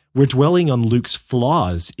 And we're dwelling on Luke's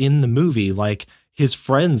flaws in the movie. Like his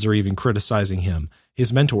friends are even criticizing him,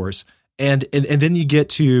 his mentors, and then you get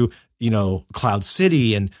to Cloud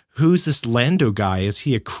City, and who's this Lando guy? Is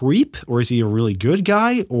he a creep, or is he a really good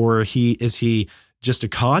guy, or is he just a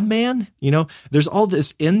con man? There's all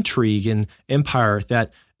this intrigue in Empire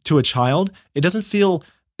that to a child, it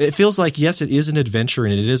feels like, yes, it is an adventure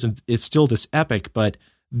and it's still this epic, but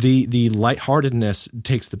the lightheartedness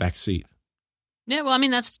takes the back seat. Yeah, well, I mean,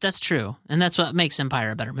 that's true. And that's what makes Empire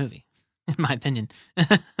a better movie, in my opinion.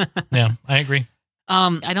 Yeah, I agree.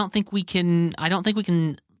 I don't think we can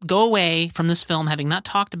go away from this film having not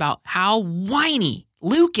talked about how whiny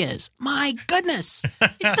Luke is. My goodness.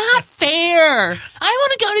 It's not fair. I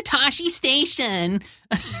want to go to Tashi Station.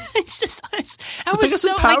 It's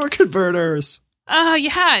so power converters.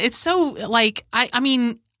 Yeah, it's so like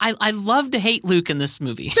I love to hate Luke in this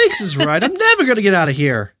movie. Thanks is right. I'm never going to get out of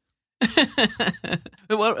here.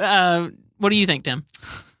 What do you think, Tim?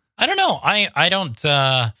 I don't know. I don't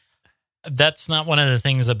that's not one of the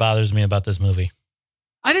things that bothers me about this movie.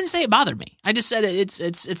 I didn't say it bothered me. I just said it's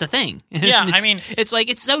a thing. Yeah, I mean, it's like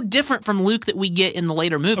it's so different from Luke that we get in the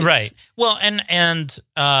later movies. Right. Well, and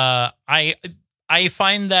I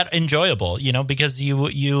find that enjoyable, because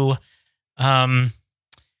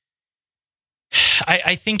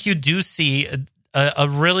I think you do see a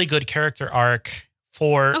really good character arc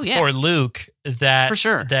for Luke that for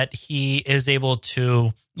sure. that he is able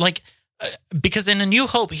to because in A New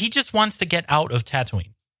Hope he just wants to get out of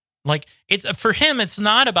Tatooine. Like it's for him, it's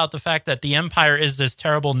not about the fact that the Empire is this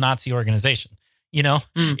terrible Nazi organization.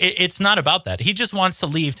 It's not about that. He just wants to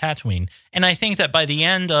leave Tatooine, and I think that by the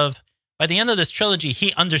end of this trilogy,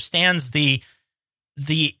 he understands the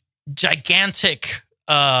gigantic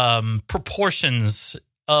proportions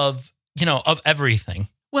of everything.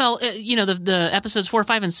 Well, the episodes 4,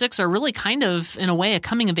 5, and 6 are really kind of, in a way, a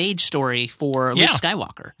coming of age story for Luke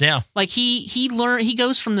Skywalker. Yeah, like he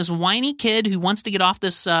goes from this whiny kid who wants to get off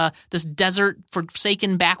this desert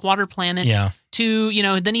forsaken backwater planet to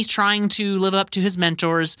then he's trying to live up to his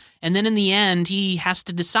mentors, and then in the end he has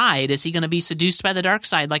to decide: is he going to be seduced by the dark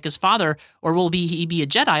side like his father, or will he be a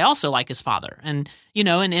Jedi also like his father? And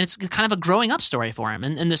and it's kind of a growing up story for him,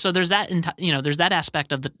 and so there's that there's that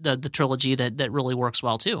aspect of the trilogy that really works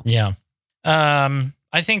well too. Yeah,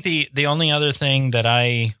 I think the only other thing that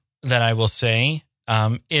I will say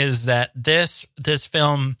is that this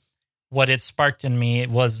film, what it sparked in me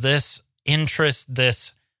was this interest,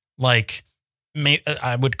 this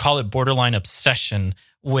I would call it borderline obsession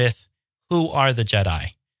with who are the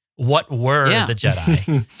Jedi, what were the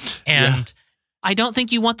Jedi, and I don't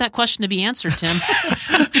think you want that question to be answered, Tim.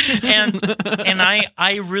 and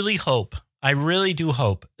I really do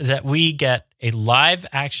hope that we get a live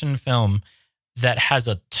action film that has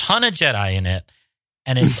a ton of Jedi in it,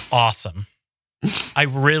 and it's awesome. I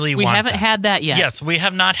really we want haven't that. had that yet. Yes, we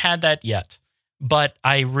have not had that yet, but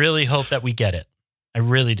I really hope that we get it. I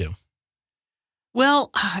really do.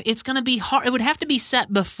 Well, it's going to be hard. It would have to be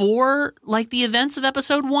set before the events of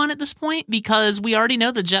episode 1 at this point, because we already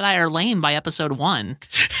know the Jedi are lame by episode 1.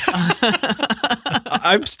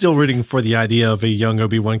 I'm still rooting for the idea of a young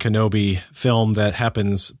Obi-Wan Kenobi film that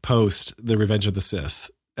happens post the Revenge of the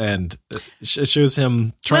Sith. And it shows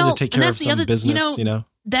him trying to take care of some business,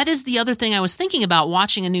 That is the other thing I was thinking about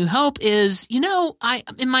watching A New Hope is,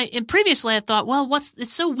 previously I thought, well,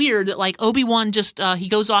 it's so weird that Obi-Wan just, he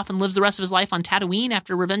goes off and lives the rest of his life on Tatooine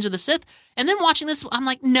after Revenge of the Sith. And then watching this, I'm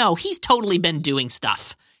like, no, he's totally been doing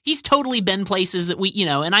stuff. He's totally been places that we,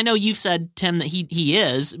 and I know you've said, Tim, that he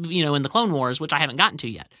is, in the Clone Wars, which I haven't gotten to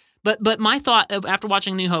yet. But my thought after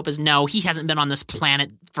watching New Hope is, no, he hasn't been on this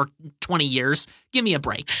planet for 20 years. Give me a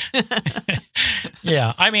break.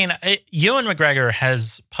 Yeah, I mean, Ewan McGregor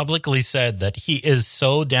has publicly said that he is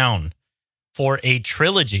so down for a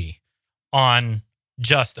trilogy on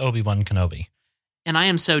just Obi-Wan Kenobi. And I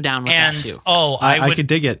am so down with that too. Oh, I could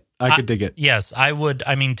dig it. I could dig it. Yes, I would.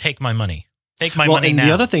 I mean, take my money. Take my money now.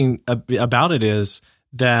 The other thing about it is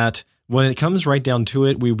that when it comes right down to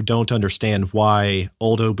it, we don't understand why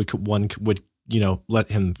old Obi-Wan would, let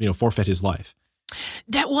him, forfeit his life.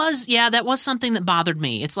 That was something that bothered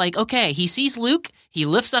me. It's like, okay, he sees Luke, he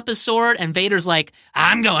lifts up his sword, and Vader's like,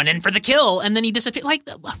 I'm going in for the kill, and then he disappears.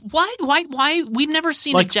 Why? We've never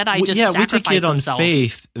seen a Jedi just sacrifice themselves. We take it on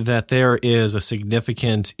faith that there is a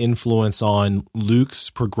significant influence on Luke's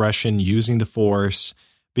progression using the Force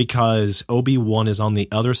because Obi-Wan is on the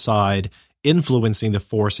other side influencing the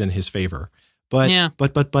Force in his favor. But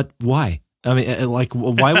why? I mean,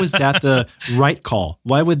 why was that the right call?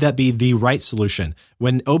 Why would that be the right solution?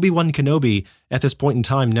 When Obi-Wan Kenobi at this point in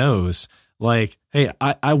time knows, hey,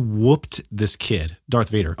 I whooped this kid, Darth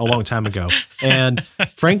Vader, a long time ago. And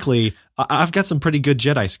frankly, I've got some pretty good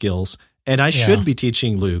Jedi skills, and I should be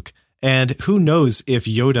teaching Luke. And who knows if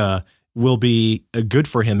Yoda will be good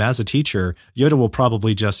for him as a teacher. Yoda will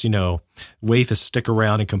probably just, wave his stick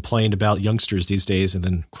around and complain about youngsters these days and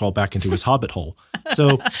then crawl back into his hobbit hole.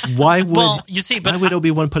 So why would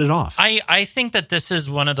Obi-Wan put it off? I think that this is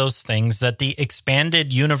one of those things that the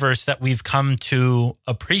expanded universe that we've come to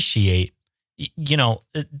appreciate,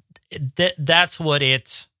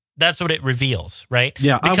 that's what it reveals, right?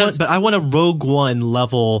 Yeah, I want a Rogue One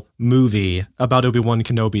level movie about Obi-Wan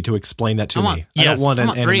Kenobi to explain that to me. I don't want an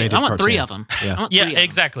animated cartoon. I want 3 of them. Yeah,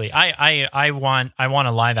 exactly. I want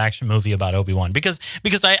a live action movie about Obi-Wan because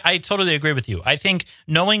I totally agree with you. I think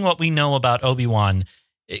knowing what we know about Obi-Wan,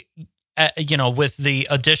 with the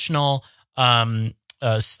additional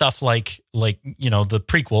stuff like the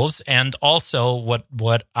prequels, and also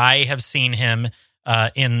what I have seen him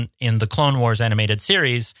in the Clone Wars animated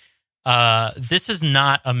series, this is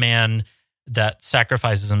not a man that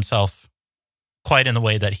sacrifices himself quite in the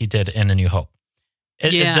way that he did in A New Hope.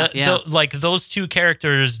 Those two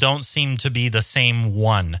characters don't seem to be the same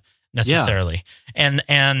one necessarily. And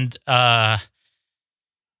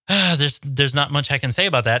there's not much I can say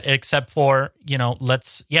about that except for,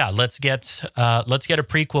 let's get a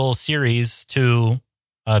prequel series to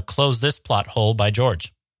close this plot hole by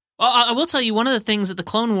George. Well, I will tell you, one of the things that the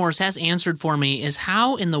Clone Wars has answered for me is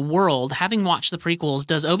how in the world, having watched the prequels,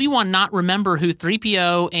 does Obi-Wan not remember who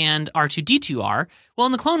 3PO and R2-D2 are? Well,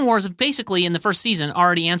 in the Clone Wars, basically in the first season,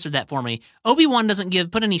 already answered that for me. Obi-Wan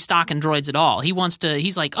doesn't put any stock in droids at all.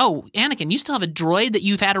 He's like, oh, Anakin, you still have a droid that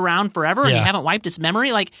you've had around forever and you haven't wiped its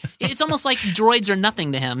memory? It's almost like droids are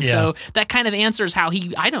nothing to him. Yeah. So that kind of answers how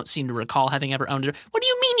I don't seem to recall having ever owned it. What do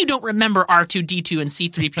you mean you don't remember R2-D2 and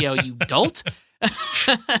C-3PO, you dolt?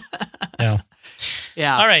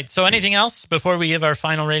 Yeah. All right. So anything else before we give our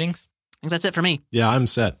final ratings? I think that's it for me. Yeah, I'm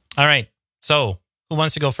set. All right. So who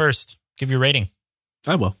wants to go first? Give your rating.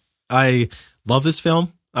 I will. I love this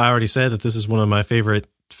film. I already said that this is one of my favorite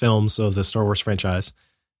films of the Star Wars franchise.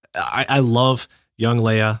 I love young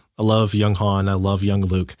Leia. I love young Han. I love young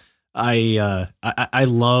Luke. I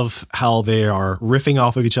love how they are riffing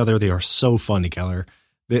off of each other. They are so fun together.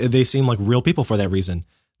 They seem like real people for that reason.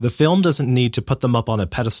 The film doesn't need to put them up on a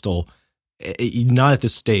pedestal not at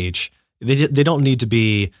this stage. They don't need to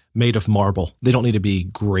be made of marble. They don't need to be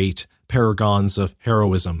great paragons of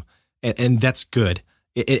heroism. And that's good.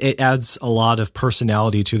 It adds a lot of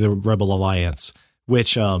personality to the Rebel Alliance,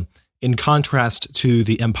 which, in contrast to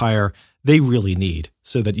the Empire, they really need,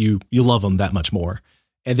 so that you love them that much more.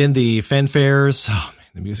 And then the fanfares, oh man,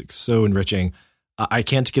 the music's so enriching. I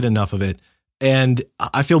can't get enough of it. And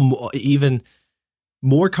I feel even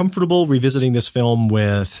more comfortable revisiting this film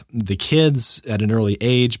with the kids at an early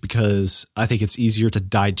age because I think it's easier to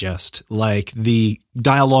digest. Like, the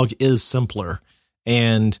dialogue is simpler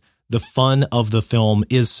and the fun of the film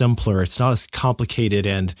is simpler. It's not as complicated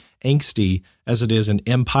and angsty as it is in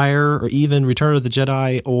Empire or even Return of the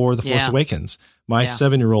Jedi or The Force Awakens. My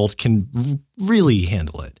 7-year-old can really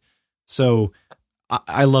handle it. So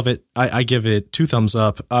I love it. I give it 2 thumbs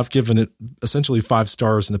up. I've given it essentially 5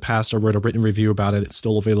 stars in the past. I wrote a written review about it. It's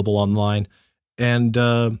still available online. And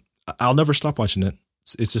I'll never stop watching it.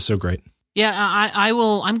 It's just so great. Yeah, I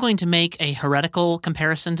will. I'm going to make a heretical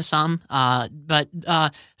comparison to some, but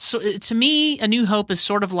so to me, A New Hope is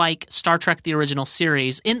sort of like Star Trek: The Original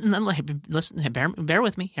Series. Listen, bear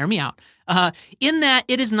with me, hear me out. In that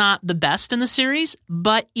it is not the best in the series,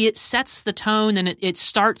 but it sets the tone and it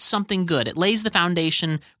starts something good. It lays the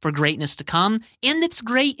foundation for greatness to come, and it's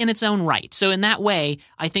great in its own right. So in that way,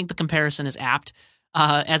 I think the comparison is apt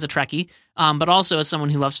as a Trekkie, but also as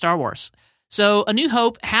someone who loves Star Wars. So A New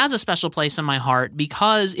Hope has a special place in my heart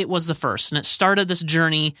because it was the first, and it started this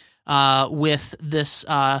journey with this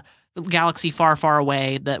galaxy far, far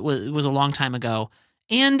away that was a long time ago.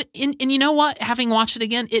 And you know what? Having watched it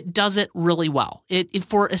again, it does it really well.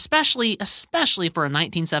 Especially for a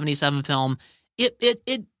 1977 film,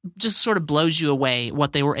 it just sort of blows you away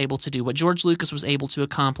what they were able to do, what George Lucas was able to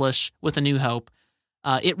accomplish with A New Hope.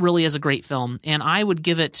 It really is a great film, and I would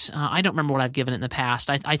give it, I don't remember what I've given it in the past.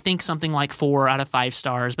 I think something like 4 out of 5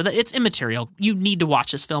 stars, but it's immaterial. You need to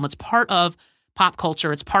watch this film. It's part of pop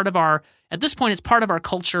culture. It's part of at this point, it's part of our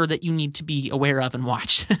culture that you need to be aware of and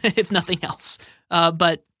watch, if nothing else.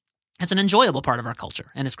 But it's an enjoyable part of our culture,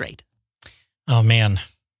 and it's great. Oh, man.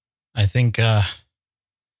 I think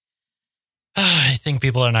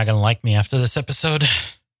people are not going to like me after this episode.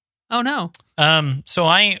 Oh, no. So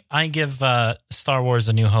I give Star Wars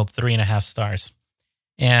A New Hope 3.5 stars.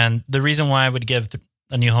 And the reason why I would give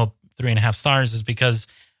A New Hope 3.5 stars is because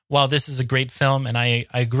while this is a great film, and I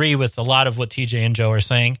agree with a lot of what TJ and Joe are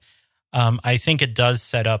saying, I think it does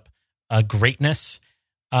set up greatness.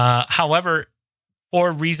 However,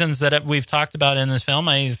 for reasons that we've talked about in this film,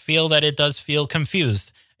 I feel that it does feel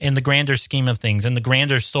confused in the grander scheme of things, in the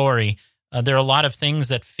grander story. There are a lot of things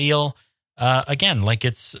that feel... again, like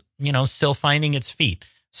it's, still finding its feet.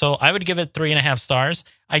 So I would give it 3.5 stars.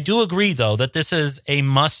 I do agree, though, that this is a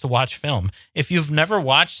must-watch film. If you've never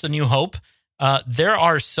watched A New Hope, there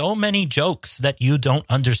are so many jokes that you don't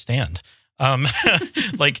understand. Our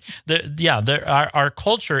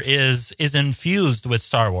culture is infused with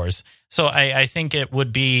Star Wars. So I think it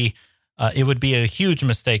would be a huge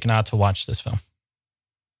mistake not to watch this film.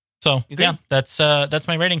 So yeah, that's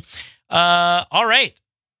my rating. All right.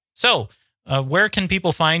 So. Where can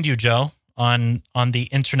people find you, Joe, on the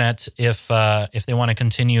internet if they want to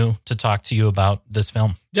continue to talk to you about this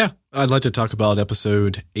film? Yeah, I'd like to talk about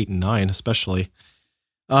episode 8 and 9, especially.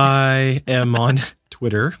 I am on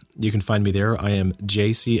Twitter. You can find me there. I am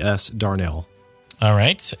JCS Darnell. All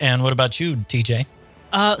right. And what about you, TJ?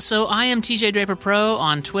 So I am TJ Draper Pro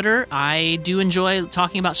on Twitter. I do enjoy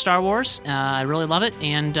talking about Star Wars. I really love it,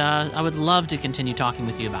 and I would love to continue talking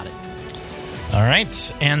with you about it. All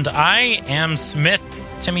right. And I am Smith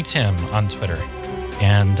Timmy Tim on Twitter.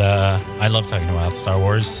 And I love talking about Star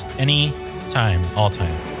Wars anytime, all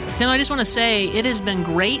time. Tim, I just want to say it has been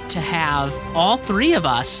great to have all 3 of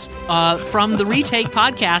us from the Retake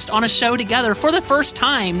podcast on a show together for the first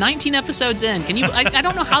time, 19 episodes in. Can you? I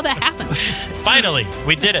don't know how that happened. Finally,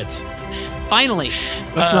 we did it. Finally.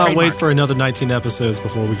 Let's not wait for another 19 episodes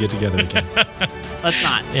before we get together again. Let's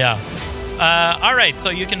not. Yeah. All right, so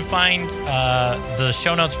you can find the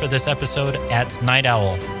show notes for this episode at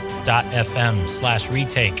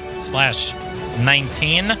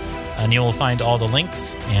nightowl.fm/retake/19, and you will find all the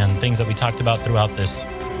links and things that we talked about throughout this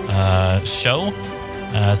show.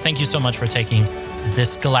 Thank you so much for taking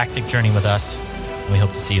this galactic journey with us, and we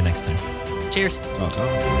hope to see you next time. Cheers. Ta-ta.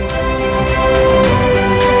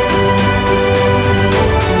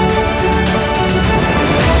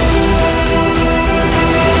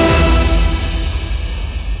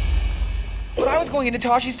 Going into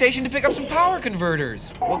Toshi Station to pick up some power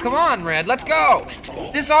converters. Well, come on, Red, let's go.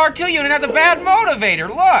 This R2 unit has a bad motivator,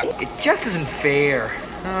 look. It just isn't fair.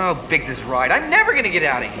 Oh, Biggs is right. I'm never gonna get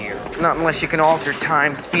out of here. Not unless you can alter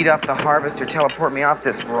time, speed up the harvest, or teleport me off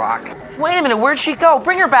this rock. Wait a minute, where'd she go?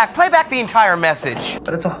 Bring her back. Play back the entire message.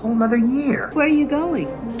 But it's a whole nother year. Where are you going?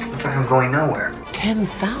 Looks like I'm going nowhere.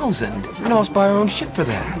 10,000? I'd almost buy our own ship for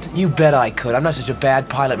that. You bet I could. I'm not such a bad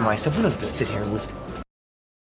pilot myself. We don't have to sit here and listen.